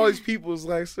in, and all these people was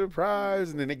like,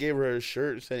 surprise. And then they gave her a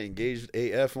shirt that said engaged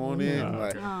AF on it. And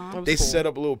like, Aw. they set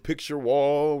up a little picture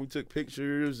wall. We took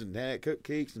pictures and had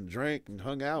cupcakes and drank and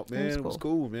hung out, man. It was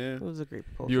cool, man. It was a great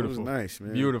proposal. Beautiful. It was nice,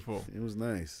 man. Beautiful. It was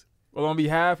nice. Well, on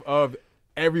behalf of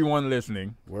everyone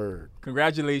listening, Word.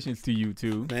 congratulations to you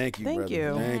two. Thank you, Thank brother.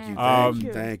 you. Thank you. Um, Thank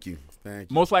you. Thank you. Thank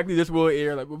you. Most likely, this will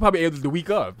air. Like, we'll probably air this the week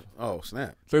of. Oh,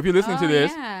 snap. So if you're listening to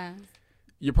this, Yeah.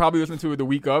 you're probably listening to it the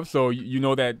week of. So you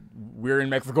know that we're in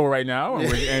Mexico right now, and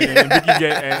Vicky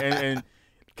and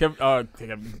Kev.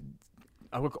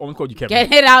 I almost called you Kevin.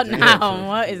 Get it out now.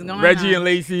 What is going on? Reggie and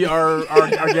Lacey are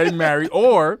getting married.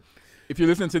 Or if you're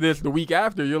listening to this the week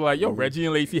after, you're like, yo, Reggie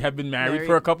and Lacey have been married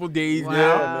for a couple of days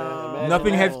now. Wow.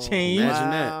 Nothing has changed. Imagine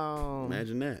Wow. that.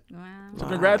 Imagine that. Wow. So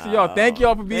congrats to y'all. Thank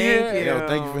y'all for being Thank here. you. Yo,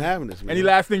 thank you for having us, man. Any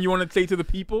last thing you want to say to the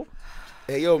people?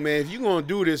 Hey, yo, man, if you gonna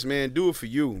do this, man, do it for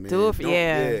you, man. Do it for-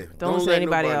 yeah. Don't listen to let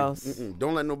anybody nobody- else.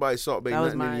 Don't let nobody salt bait That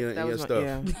was nothing my. in That your was my. stuff.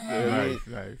 Yeah. You know what I mean?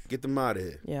 Nice. Get them out of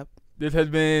here. Yep. This has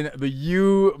been the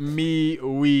You, Me,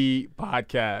 We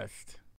podcast.